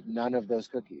 I will eat none of those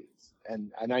cookies,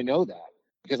 and I know that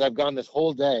because I've gone this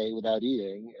whole day without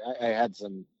eating. I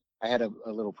had a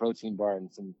little protein bar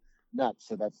and some nuts,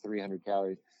 so that's 300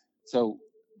 calories. So,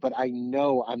 but I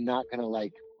know I'm not gonna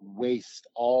like waste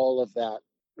all of that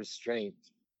restraint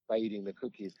by eating the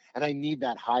cookies, and I need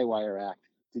that high wire act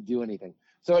to do anything.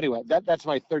 So anyway, that's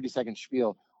my 30-second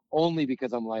spiel, only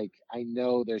because I'm like, I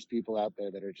know there's people out there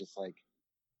that are just like,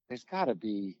 there's gotta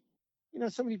be,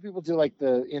 so many people do like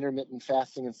the intermittent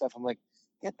fasting and stuff. I'm like,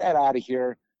 get that out of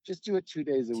here. Just do it 2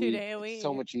 days a week. 2 day a week. It's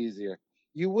so much easier.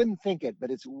 You wouldn't think it,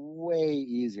 but it's way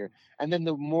easier. And then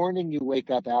the morning you wake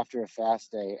up after a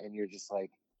fast day and you're just like,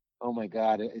 oh my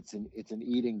God, it's an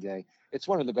eating day. It's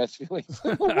one of the best feelings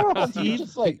in the world. See, You're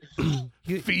just like,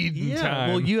 Feeding yeah, time.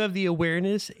 well, you have the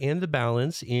awareness and the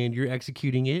balance, and you're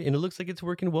executing it, and it looks like it's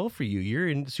working well for you. You're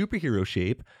in superhero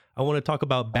shape. I want to talk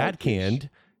about Bat Canned.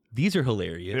 These are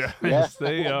hilarious. Yes,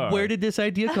 they are. Where did this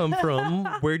idea come from?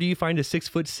 Where do you find a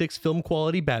 6'6" film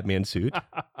quality Batman suit?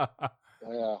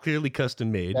 Clearly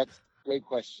custom made. that's great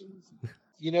questions.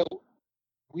 You know,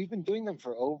 we've been doing them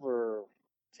for over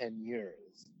 10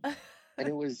 years. And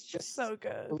it was just, So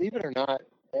good. believe it or not,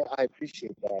 I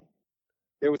appreciate that.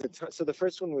 There was so the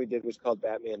first one we did was called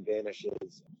Batman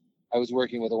Vanishes. I was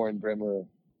working with Oren Brimmer.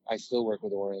 I still work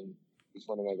with Oren. He's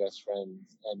one of my best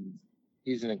friends, and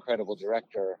he's an incredible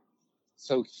director.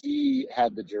 So he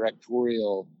had the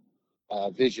directorial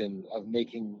vision of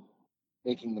making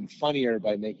them funnier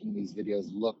by making these videos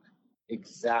look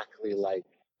exactly like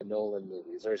the Nolan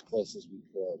movies, or as close as we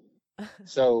could.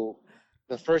 So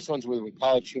the first ones were with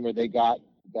College Humor. They got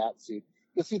the bat suit.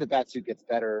 You'll see the bat suit gets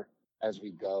better as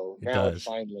we go. It Now does. it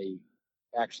finally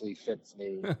actually fits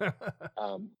me.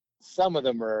 Some of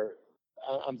them are.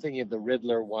 I'm thinking of the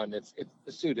Riddler one. It's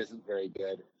the suit isn't very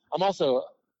good. I'm also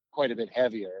quite a bit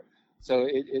heavier, so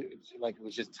it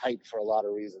was just tight for a lot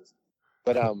of reasons.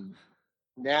 But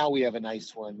now we have a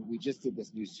nice one. We just did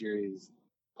this new series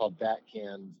called Bat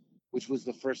Canned, which was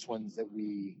the first ones that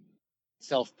we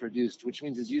self-produced, which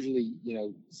means it's usually,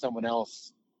 someone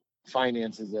else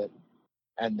finances it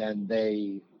and then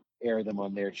they air them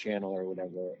on their channel or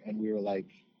whatever. And we were like,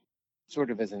 sort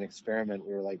of as an experiment,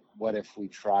 we were like, what if we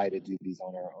try to do these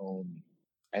on our own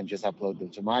and just upload them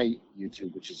to my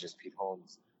YouTube, which is just Pete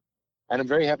Holmes. And I'm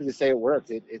very happy to say it worked.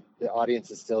 The audience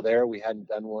is still there. We hadn't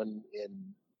done one in,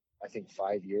 I think,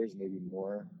 5 years, maybe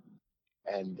more.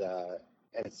 And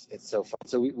it's so fun.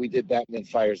 So we did Batman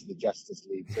fires the Justice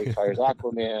League. So he fires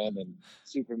Aquaman and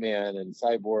Superman and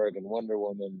Cyborg and Wonder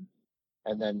Woman.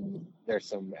 And then there's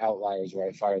some outliers where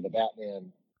I fire the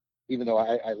Batman, even though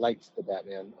I liked the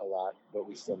Batman a lot, but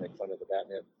we still make fun of the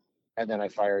Batman. And then I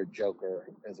fired Joker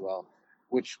as well,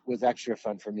 which was extra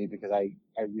fun for me because I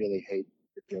really hate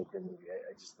the Joker movie.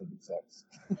 I just think it sucks.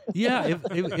 Yeah,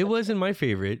 it wasn't my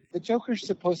favorite. The Joker's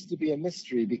supposed to be a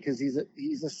mystery because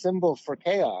he's a symbol for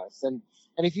chaos. And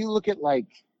if you look at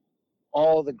like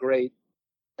all the great,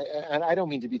 and I don't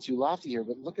mean to be too lofty here,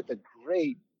 but look at the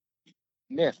great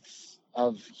myths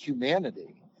of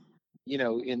humanity.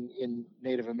 In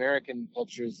Native American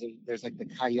cultures, there's like the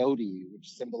coyote, which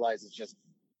symbolizes just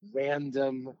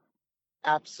random,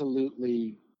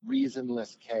 absolutely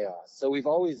reasonless chaos. So we've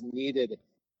always needed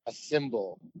a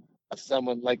symbol of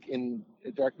someone, like in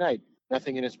Dark Knight,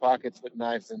 nothing in his pockets but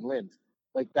knives and lint.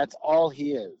 Like that's all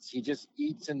he is. He just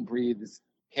eats and breathes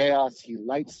chaos. He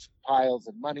lights piles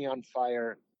of money on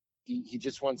fire. He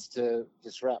just wants to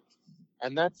disrupt.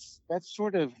 And that's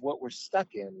sort of what we're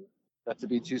stuck in. Not to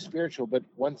be too spiritual, but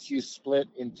once you split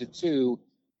into two,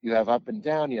 you have up and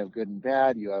down, you have good and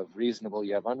bad, you have reasonable,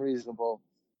 you have unreasonable.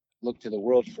 Look to the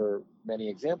world for many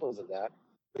examples of that.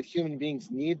 But human beings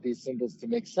need these symbols to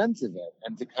make sense of it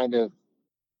and to kind of,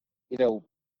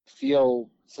 feel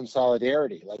some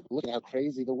solidarity. Like, look at how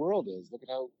crazy the world is. Look at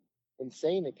how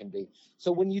insane it can be.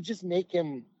 So when you just make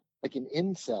him like an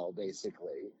incel,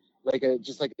 basically,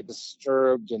 just like a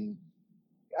disturbed, and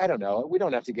I don't know, we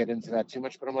don't have to get into that too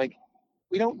much, but I'm like,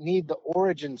 we don't need the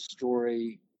origin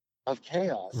story of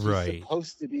chaos. Right. He's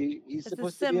supposed to be a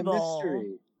a symbol.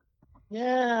 mystery.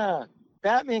 Yeah.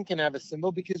 Batman can have a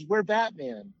symbol because we're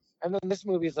Batman. And then this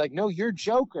movie is like, no, you're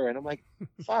Joker. And I'm like,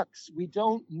 fucks, we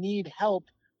don't need help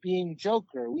being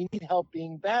Joker. We need help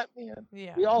being Batman.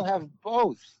 Yeah. We all have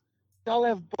both. We all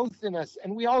have both in us.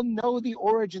 And we all know the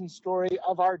origin story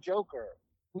of our Joker.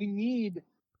 We need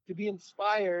to be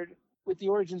inspired with the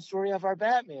origin story of our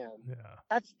Batman. Yeah.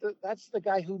 That's the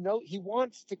guy who he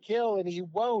wants to kill and he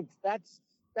won't. That's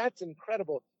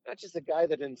incredible. Not just a guy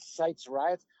that incites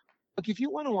riots. Look, if you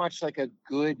want to watch like a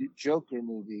good Joker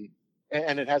movie,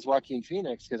 and it has Joaquin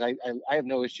Phoenix, because I have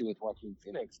no issue with Joaquin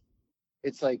Phoenix.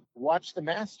 It's like, watch The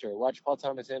Master. Watch Paul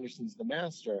Thomas Anderson's The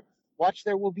Master. Watch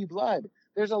There Will Be Blood.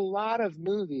 There's a lot of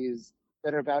movies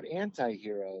that are about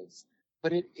anti-heroes,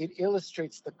 but it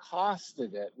illustrates the cost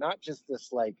of it, not just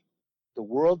this like, the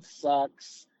world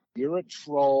sucks, you're a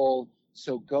troll,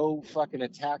 so go fucking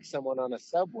attack someone on a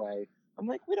subway. I'm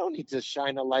like, we don't need to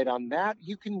shine a light on that.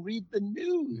 You can read the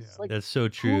news. Yeah. Like, That's so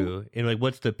true. And like,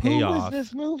 what's the who payoff? was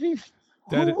this movie?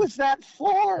 That- Who was that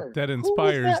for? That Who was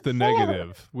inspires that the for?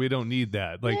 negative. We don't need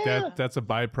that. Like Yeah. that's a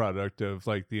byproduct of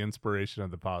like the inspiration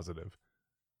of the positive.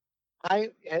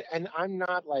 And I'm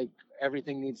not like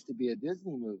everything needs to be a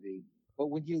Disney movie, but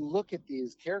when you look at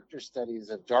these character studies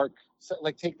of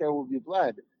like take There Will Be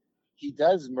Blood, he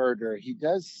does murder, he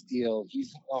does steal,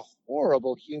 he's a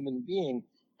horrible human being,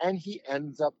 and he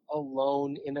ends up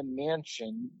alone in a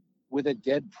mansion with a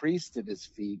dead priest at his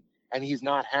feet, and he's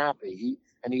not happy.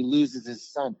 He loses his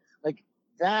son. Like,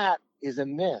 that is a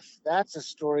myth. That's a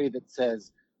story that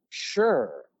says,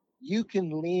 sure, you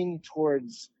can lean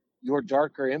towards your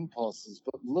darker impulses,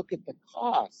 but look at the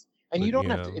cost. And you don't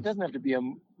have to, it doesn't have to be a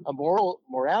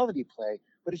morality play,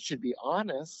 but it should be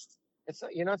honest.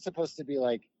 You're not supposed to be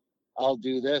like, I'll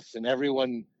do this, and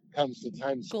everyone comes to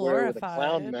Times Square with a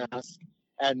clown mask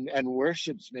and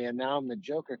worships me, and now I'm the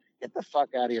Joker. Get the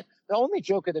fuck out of here. The only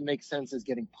Joker that makes sense is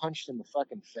getting punched in the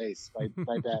fucking face by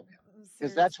Batman.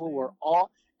 Because that's what we're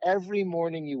all, every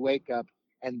morning you wake up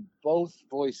and both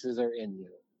voices are in you.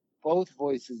 Both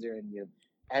voices are in you.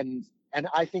 And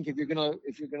I think if you're gonna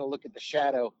look at the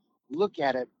shadow, look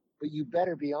at it, but you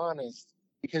better be honest,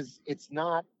 because it's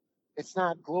not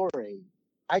glory.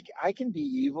 I can be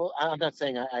evil. I'm not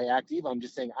saying I act evil. I'm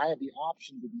just saying I have the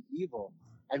option to be evil.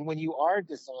 And when you are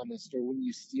dishonest, or when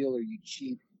you steal, or you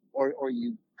cheat, or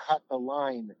you cut the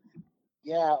line,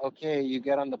 yeah, okay, you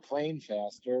get on the plane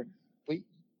faster, but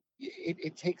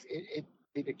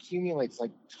it accumulates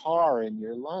like tar in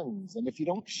your lungs. And if you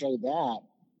don't show that,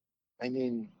 I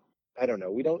mean, I don't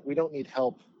know. We don't need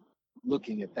help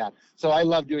looking at that. So I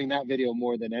love doing that video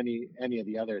more than any of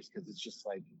the others, because it's just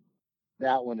like,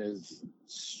 that one is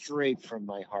straight from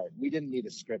my heart. We didn't need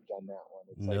a script on that one.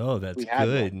 It's no, like, that's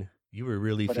good. One. You were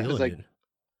really feeling like, it.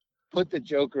 Put the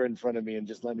Joker in front of me and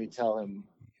just let me tell him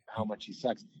how much he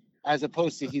sucks. As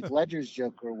opposed to Heath Ledger's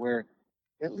Joker, where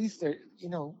at least there's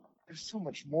so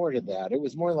much more to that. It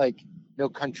was more like No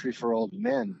Country for Old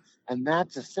Men. And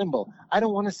that's a symbol. I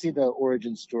don't want to see the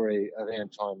origin story of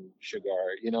Anton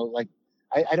Chigurh.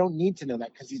 I don't need to know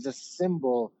that, because he's a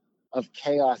symbol of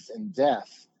chaos and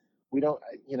death. We don't,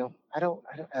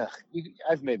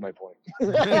 I've made my point.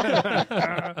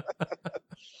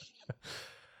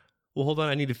 Well, hold on.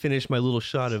 I need to finish my little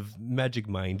shot of Magic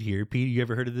Mind here. Pete, you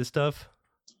ever heard of this stuff?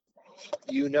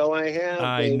 You know I have.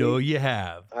 I baby. know you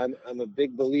have. I'm a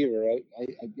big believer.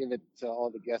 I give it to all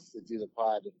the guests that do the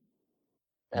pod.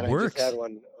 And Works. I just had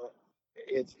one.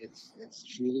 It's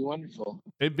truly wonderful.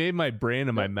 It made my brain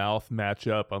and my mouth match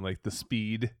up on like the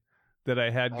speed that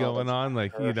I had going on.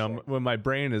 Like, perfect. When my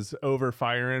brain is over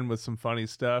firing with some funny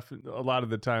stuff, a lot of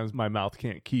the times my mouth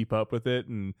can't keep up with it,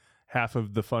 and half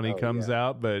of the funny comes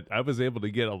out, but I was able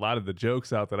to get a lot of the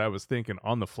jokes out that I was thinking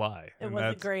on the fly. It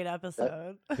was a great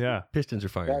episode. Yeah. Pistons are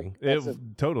firing.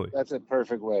 Totally. That's a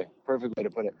perfect way to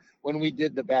put it. When we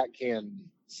did the Batcan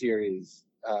series,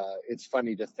 it's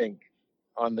funny to think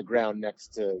on the ground next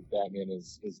to Batman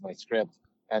is my script,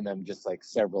 and then just like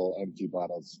several empty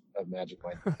bottles of Magic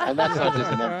Mind. And that's not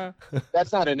just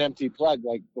that's not an empty plug.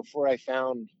 Like, before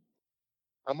I'm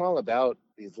all about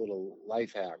these little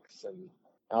life hacks, and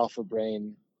Alpha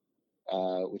Brain,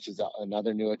 which is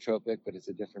another nootropic, but it's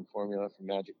a different formula from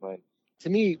Magic Mind. To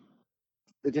me,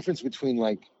 the difference between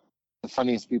like the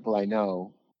funniest people I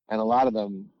know, and a lot of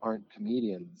them aren't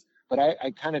comedians, but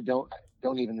I kind of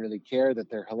don't even really care that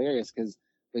they're hilarious, because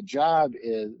the job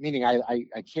is, meaning I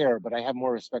care, but I have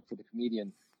more respect for the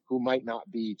comedian who might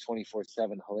not be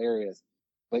 24/7 hilarious,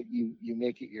 but you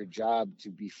make it your job to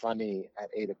be funny at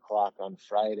 8:00 on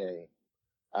Friday,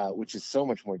 which is so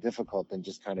much more difficult than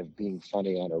just kind of being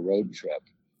funny on a road trip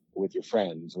with your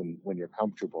friends when you're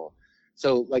comfortable.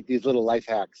 So like these little life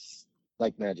hacks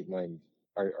like Magic Mind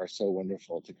are so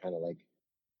wonderful to kind of like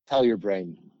tell your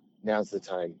brain, now's the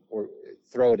time, or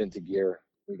throw it into gear.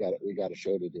 We got a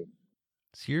show to do.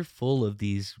 So you're full of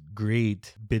these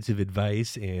great bits of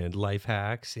advice and life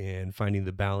hacks and finding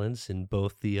the balance in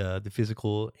both the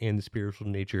physical and the spiritual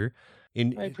nature.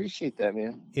 And I appreciate that,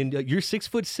 man. And you're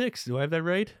 6'6". Do I have that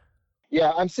right?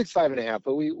 Yeah, I'm 6'5.5",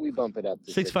 but we bump it up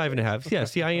to 6'5.5". Yeah,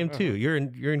 see, I am too. You're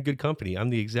in good company. I'm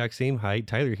the exact same height.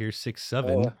 Tyler here's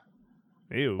 6'7".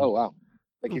 Ew. Oh wow!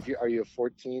 Like, are you a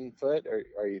 14 foot, or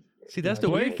are you? See, that's the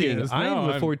weird thing. I'm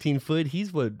a 14 foot.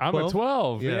 He's what? 12? I'm a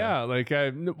 12. Yeah. Like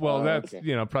that's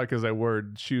okay. Probably because I wore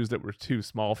shoes that were too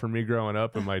small for me growing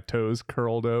up, and my toes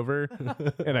curled over,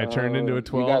 and I turned into a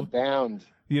 12. You got bound.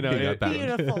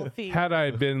 Beautiful feet. Had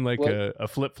I been like a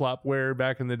flip flop wearer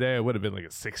back in the day, I would have been like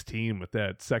a 16 with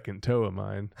that second toe of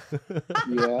mine.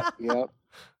 Yeah.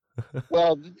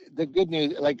 Well, the good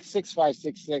news, like 6'5",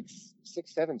 6'6",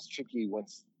 6'7" is tricky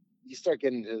once you start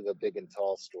getting into the big and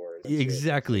tall stores. That's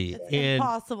Exactly. It's And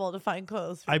impossible to find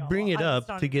clothes. For I y'all. bring it I just up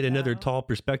don't to get even another know. tall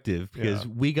perspective because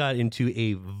Yeah. we got into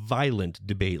a violent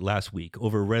debate last week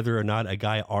over whether or not a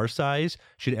guy our size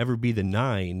should ever be the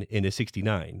 9 in a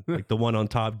 69, like the one on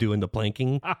top doing the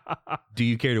planking. Do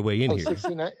you care to weigh in Oh, here?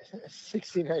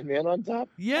 69 man on top?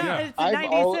 Yeah. It's a I've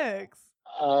 96.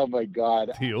 Oh my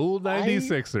God. The old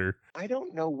 96er. I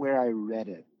don't know where I read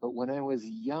it, but when I was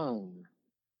young,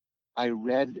 I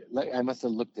must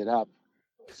have looked it up.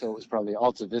 So it was probably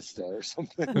Alta Vista or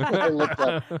something. I looked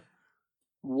up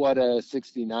what a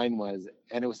 69 was,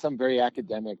 and it was some very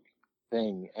academic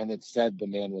thing, and it said the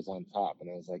man was on top. And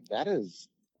I was like, that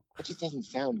just doesn't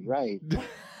sound right. So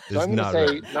It's I'm going not to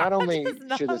say right. not only does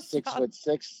not should a sound-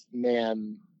 6'6"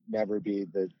 man never be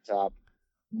the top,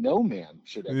 no man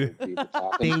should ever be the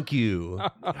top. And Thank you.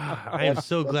 I am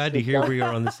so That's glad to the hear guy. we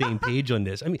are on the same page on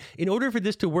this. I mean, in order for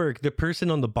this to work, the person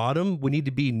on the bottom would need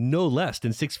to be no less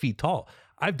than 6 feet tall.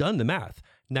 I've done the math.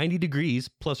 90 degrees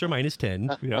plus or minus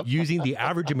 10 Yep. using the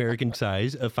average American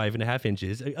size of 5.5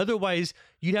 inches. Otherwise,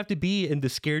 you'd have to be in the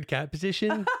scared cat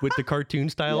position with the cartoon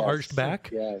style Yes, arched back.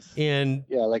 Yes. And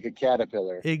Yeah, like a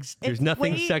caterpillar. there's It's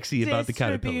nothing weight sexy about the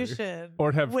caterpillar. distribution.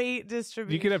 Or have- weight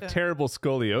distribution. You could have terrible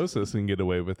scoliosis and get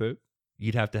away with it.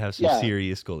 You'd have to have some Yeah.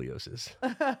 serious scoliosis.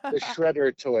 The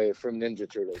Shredder toy from Ninja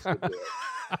Turtles would do it.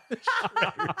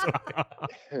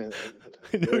 I know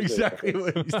There's a exactly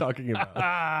reference. what he's talking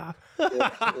about.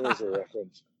 There's a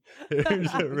reference.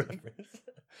 There's a reference.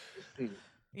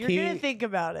 You're Can gonna you- think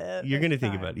about it. You're gonna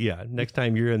think about it. Yeah. Next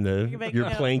time you're in You can make you're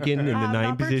notes. planking in the I'm 9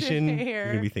 not position, Virginia you're here.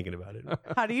 gonna be thinking about it.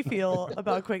 How do you feel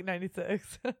about Quick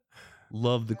 96?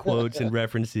 Love the quotes and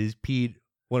references. Pete,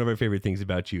 one of our favorite things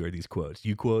about you are these quotes.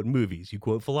 You quote movies, you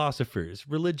quote philosophers,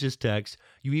 religious texts.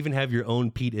 You even have your own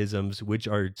Pete-isms, which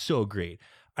are so great.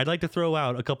 I'd like to throw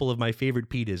out a couple of my favorite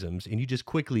Pete-isms, and you just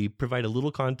quickly provide a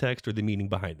little context or the meaning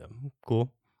behind them. Cool?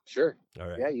 Sure. All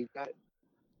right. Yeah, you got it.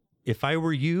 If I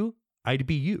were you, I'd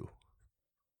be you.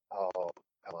 Oh,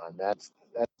 come on. That's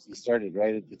you started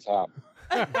right at the top.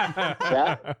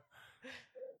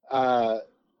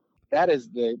 That is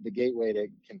the gateway to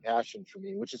compassion for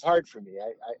me, which is hard for me.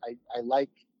 I like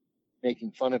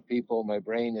making fun of people. My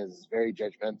brain is very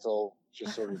judgmental,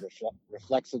 just sort of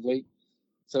reflexively.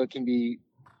 So it can be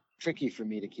tricky for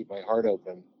me to keep my heart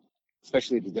open,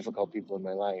 especially to difficult people in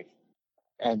my life.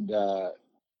 And,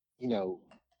 you know,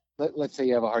 let's say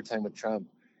you have a hard time with Trump.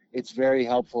 It's very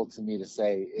helpful to me to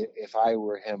say, if I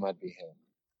were him, I'd be him.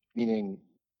 Meaning,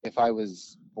 if I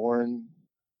was born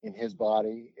in his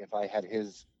body, if I had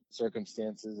his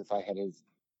circumstances, if I had his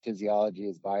physiology,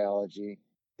 his biology,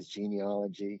 his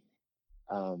genealogy,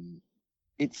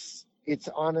 it's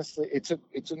honestly, it took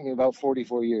me about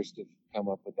 44 years to come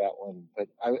up with that one. But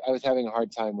I was having a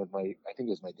hard time with I think it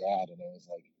was my dad, and I was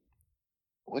like,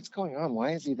 what's going on?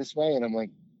 Why is he this way? And I'm like,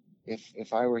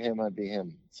 if I were him, I'd be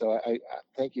him. So I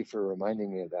thank you for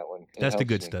reminding me of that one. It That's the helps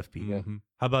good me. stuff, Pete. Mhm.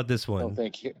 How about this Oh, one?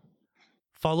 thank you.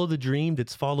 Follow the dream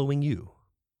that's following you.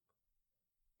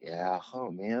 Yeah.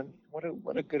 Oh man,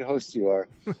 what a good host you are.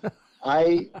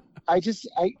 I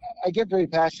get very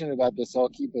passionate about this. So I'll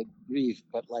keep it brief,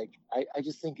 but like I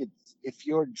just think it's, if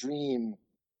your dream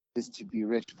is to be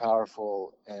rich,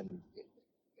 powerful, and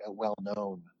well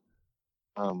known,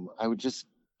 I would just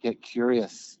get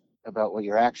curious about what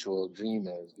your actual dream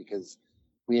is, because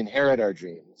we inherit our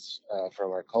dreams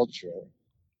from our culture,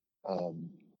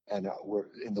 and we're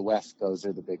in the West. Those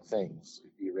are the big things: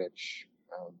 be rich,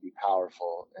 be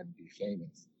powerful, and be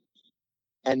famous.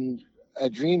 And a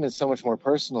dream is so much more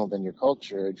personal than your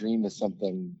culture. A dream is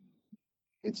something,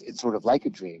 it's sort of like a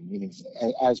dream, meaning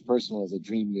as personal as a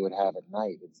dream you would have at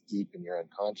night. It's deep in your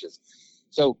unconscious.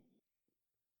 So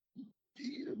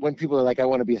when people are like, I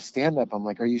want to be a stand-up, I'm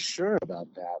like, are you sure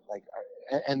about that? Like,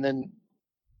 and then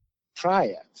try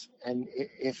it. And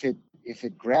if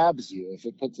it grabs you, if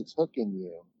it puts its hook in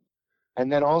you,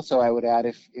 and then also I would add,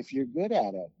 if you're good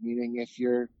at it, meaning if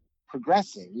you're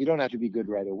progressing, you don't have to be good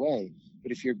right away,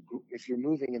 but if you're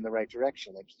moving in the right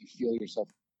direction, like you feel yourself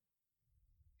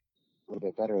a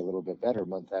little bit better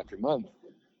month after month,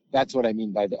 that's what I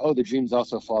mean by the dream's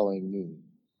also following me.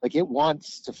 Like, it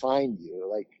wants to find you.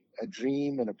 Like, a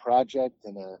dream and a project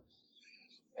and a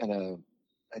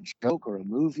joke or a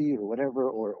movie or whatever,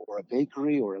 or a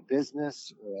bakery or a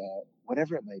business or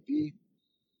whatever it might be.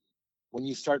 When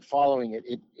you start following it,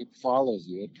 it follows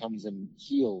you. It comes and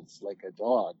heals like a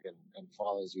dog and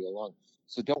follows you along.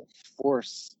 So don't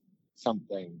force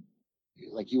something.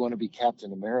 Like, you want to be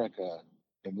Captain America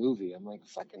in a movie. I'm like,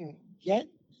 fucking get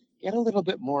a little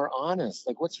bit more honest.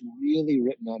 Like, what's really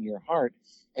written on your heart?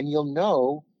 And you'll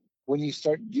know when you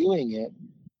start doing it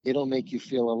it'll make you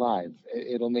feel alive.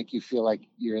 It'll make you feel like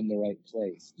you're in the right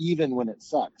place, even when it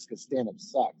sucks, because stand-up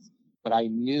sucks. But I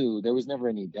knew there was never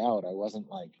any doubt. I wasn't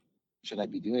like, should I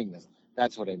be doing this?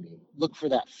 That's what I mean. Look for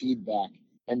that feedback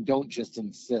and don't just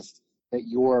insist that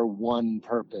your one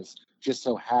purpose just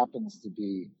so happens to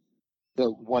be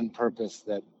the one purpose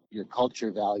that your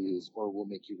culture values or will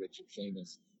make you rich and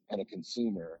famous and a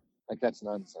consumer. Like, that's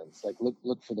nonsense. Like,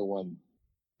 look for the one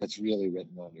that's really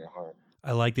written on your heart.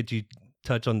 I like that you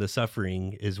touch on the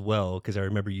suffering as well, because I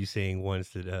remember you saying once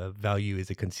that value is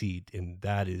a conceit, and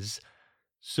that is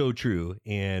so true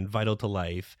and vital to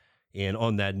life. And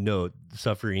on that note,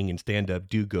 suffering and stand-up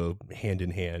do go hand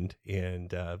in hand.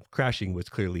 And Crashing was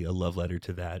clearly a love letter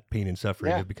to that pain and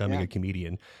suffering of becoming a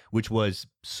comedian, which was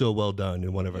so well done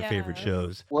in one of our favorite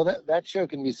shows. Well, that show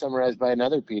can be summarized by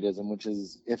another Petism, which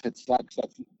is, if it sucks,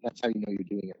 that's how you know you're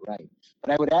doing it right.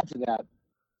 But I would add to that,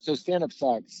 so stand-up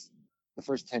sucks. The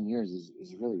first 10 years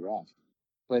is really rough.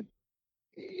 But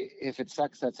if it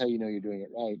sucks, that's how you know you're doing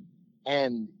it right.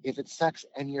 And if it sucks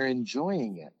and you're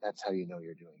enjoying it, that's how you know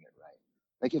you're doing it right.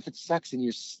 Like, if it sucks and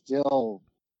you're still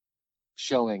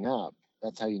showing up,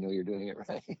 that's how you know you're doing it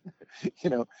right.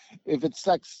 You know, if it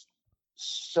sucks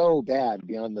so bad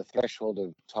beyond the threshold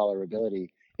of tolerability,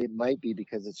 it might be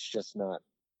because it's just not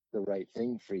the right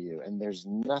thing for you. And there's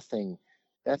nothing,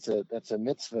 that's a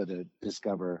mitzvah to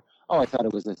discover, oh, I thought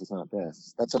it was this, it's not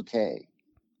this. That's okay.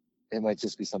 It might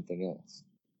just be something else.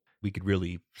 We could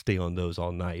really stay on those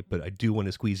all night, but I do want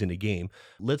to squeeze in a game.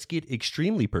 Let's get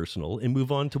extremely personal and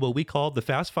move on to what we call the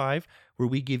Fast Five, where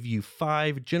we give you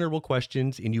 5 general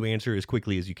questions and you answer as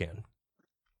quickly as you can.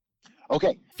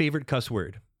 Okay. Favorite cuss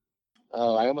word?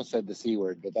 Oh, I almost said the C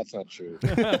word, but that's not true.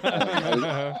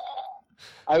 I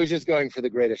was just going for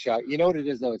the greatest shot. You know what it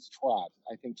is, though? It's twat.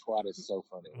 I think twat is so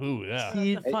funny. Ooh, yeah.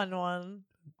 It's a fun one.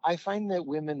 I find that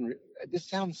women, this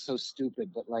sounds so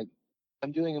stupid, but like,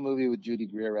 I'm doing a movie with Judy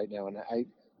Greer right now, and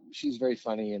she's very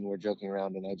funny, and we're joking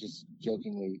around, and I just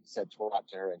jokingly said twat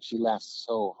to her, and she laughs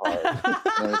so hard. And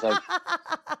I was like,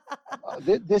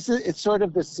 it's sort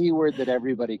of the C word that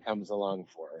everybody comes along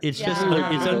for. It's just,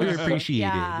 it's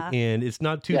underappreciated, and it's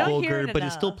not too vulgar, but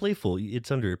it's still playful. It's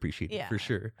underappreciated for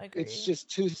sure. It's just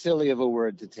too silly of a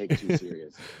word to take too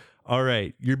seriously. All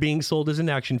right, you're being sold as an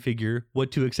action figure.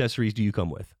 What 2 accessories do you come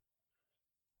with?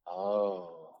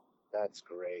 Oh, that's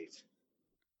great.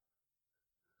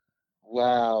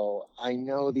 Wow, I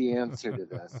know the answer to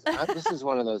this. This is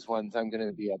one of those ones I'm going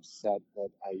to be upset that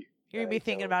You're going to be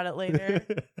thinking about it later.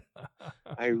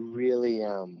 I really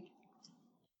am.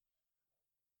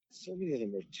 So many of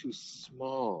them are too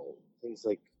small. Things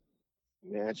like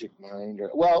Magic Mind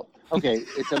okay,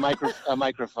 it's a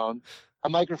microphone. A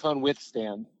microphone with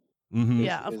stand. Mm-hmm.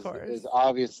 Yeah, of course. Is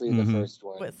obviously the first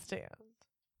one. With stand.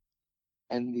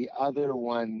 And the other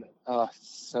one,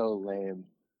 so lame.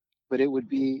 But it would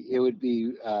be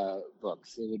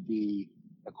books. It would be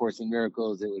A Course in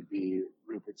Miracles. It would be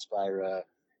Rupert Spira.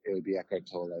 It would be Eckhart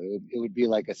Tolle. It would be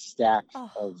like a stack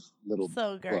of little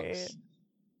books.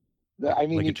 I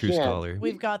mean, like a true scholar.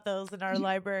 We've got those in our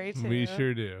library too. We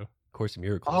sure do. Course in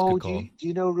Miracles. Oh, do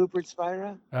you know Rupert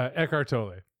Spira? Eckhart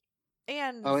Tolle.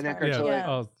 And Eckhart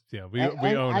Tolle. We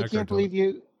own Eckhart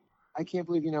Tolle. I can't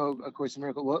believe you know A Course in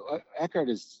Miracles. Well, Eckhart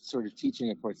is sort of teaching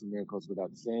A Course in Miracles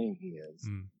without saying he is.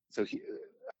 So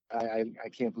I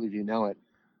can't believe you know it,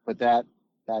 but that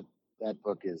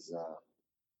book is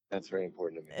that's very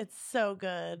important to me. It's so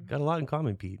good. Got a lot in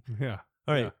common, Pete. Yeah.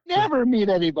 All right. Never meet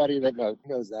anybody that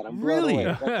knows that. I'm really.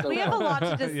 We have a lot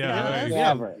to discuss.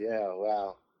 Never. Yeah.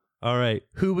 Wow. All right.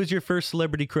 Who was your first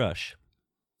celebrity crush?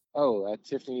 Oh,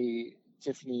 Tiffany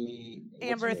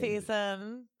Amber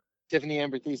Thiessen. Tiffany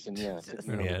Amber Thiessen, yeah.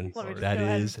 Man, that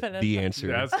is the answer.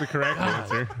 That's the correct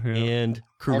answer. Yeah. And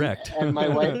correct. And my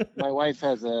wife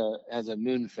has a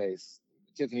moon face.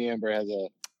 Tiffany Amber has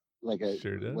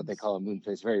what they call a moon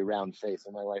face, very round face,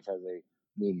 and my wife has a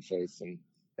moon face, and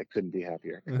I couldn't be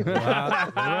happier.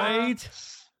 Wow. Right?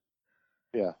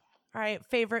 Yeah. All right,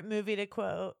 favorite movie to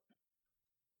quote?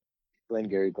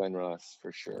 Glengarry Glen Ross,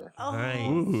 for sure. Oh, nice.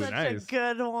 Ooh, such nice. a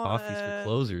good one. Coffees for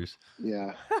closers.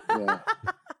 Yeah.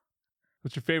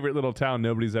 What's your favorite little town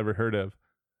nobody's ever heard of?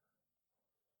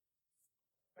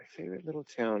 My favorite little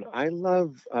town. I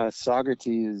love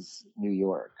Saugerties, New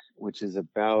York, which is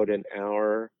about an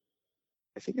hour.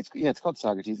 I think it's called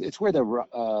Saugerties. It's where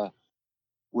the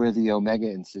Omega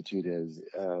Institute is.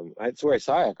 It's where I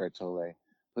saw Eckhart Tolle.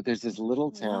 But there's this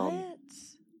little town.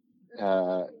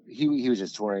 What? He was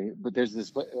just touring, but there's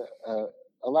this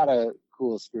a lot of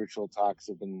cool spiritual talks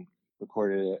have been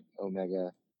recorded at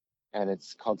Omega, and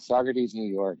it's called Saugerties, New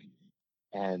York,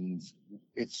 and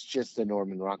it's just a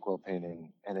Norman Rockwell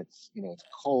painting, and it's, you know, it's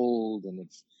cold, and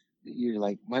you're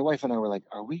like, my wife and I were like,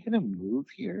 are we gonna move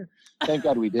here? Thank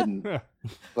God we didn't.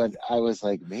 But I was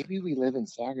like, maybe we live in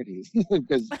Saugerties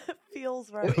because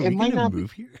Feels right. it might not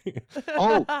move here.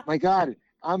 Oh my God,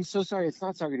 I'm so sorry. It's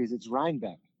not Saugerties. It's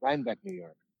Rhinebeck, New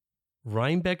York.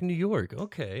 Rhinebeck, New York.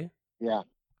 Okay. Yeah,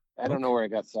 I don't know where I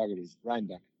got Saugerties.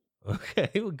 Rhinebeck. Okay,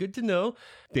 well, good to know.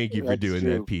 Thank you for That's doing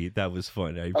true. that, Pete. That was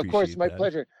fun. I appreciate Of course, my that.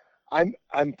 pleasure.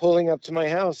 I'm pulling up to my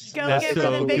house. Go That's give her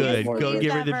so the biggest good. Go squeeze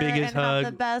give her the ever biggest and have hug.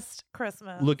 the best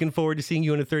Christmas. Looking forward to seeing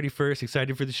you on the 31st.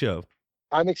 Excited for the show.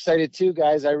 I'm excited too,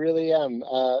 guys. I really am.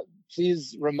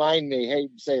 Please remind me. Hey,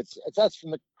 say it's us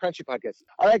from the Crunchy Podcast.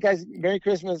 All right, guys. Merry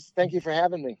Christmas. Thank you for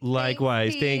having me.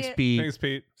 Likewise. Thanks, Pete. Thanks,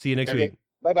 Pete. See you next Okay. week.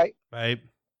 Bye-bye. Bye.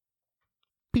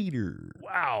 Peter.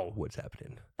 Wow. What's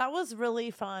happening? That was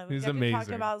really fun. We He's got to talk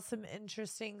amazing. about some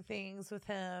interesting things with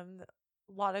him.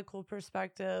 A lot of cool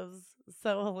perspectives.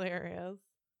 So hilarious.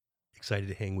 Excited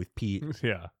to hang with Pete.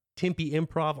 Yeah. Tempe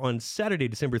Improv on Saturday,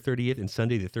 December 30th and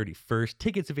Sunday the 31st.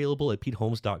 Tickets available at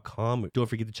PeteHolmes.com. Don't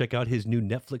forget to check out his new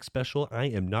Netflix special, I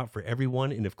Am Not For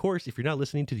Everyone. And of course, if you're not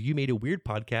listening to the You Made It Weird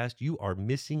podcast, you are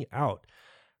missing out.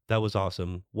 That was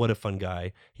awesome. What a fun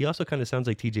guy. He also kind of sounds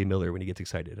like TJ Miller when he gets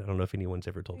excited. I don't know if anyone's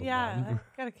ever told him Yeah, that. I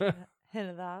got a kind of hint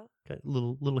of that. Got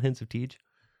little hints of Tej.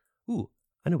 Ooh,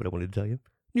 I know what I wanted to tell you.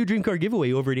 New Dream Car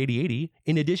giveaway over at 8080.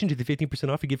 In addition to the 15%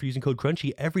 off you get for using code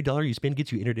CRUNCHY, every dollar you spend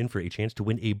gets you entered in for a chance to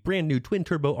win a brand new twin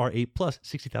turbo R8 plus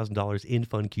 $60,000 in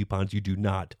fun coupons. You do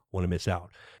not want to miss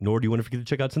out. Nor do you want to forget to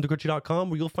check out SomethingCrunchy.com,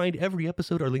 where you'll find every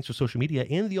episode, our links for social media,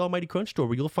 and the Almighty Crunch Store,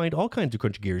 where you'll find all kinds of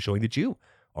crunchy gear showing that you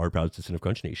are a proud citizen of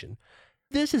Crunch Nation.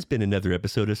 This has been another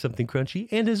episode of Something Crunchy,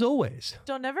 and as always,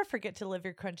 Don't ever forget to live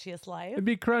your crunchiest life. And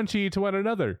be crunchy to one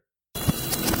another.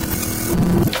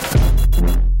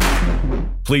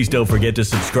 Please don't forget to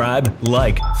subscribe,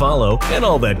 like, follow, and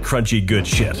all that crunchy good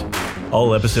shit.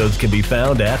 All episodes can be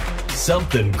found at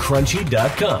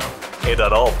somethingcrunchy.com and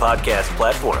on all podcast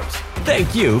platforms.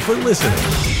 Thank you for listening.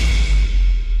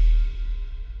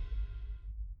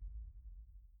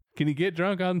 Can you get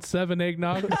drunk on 7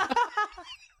 eggnog?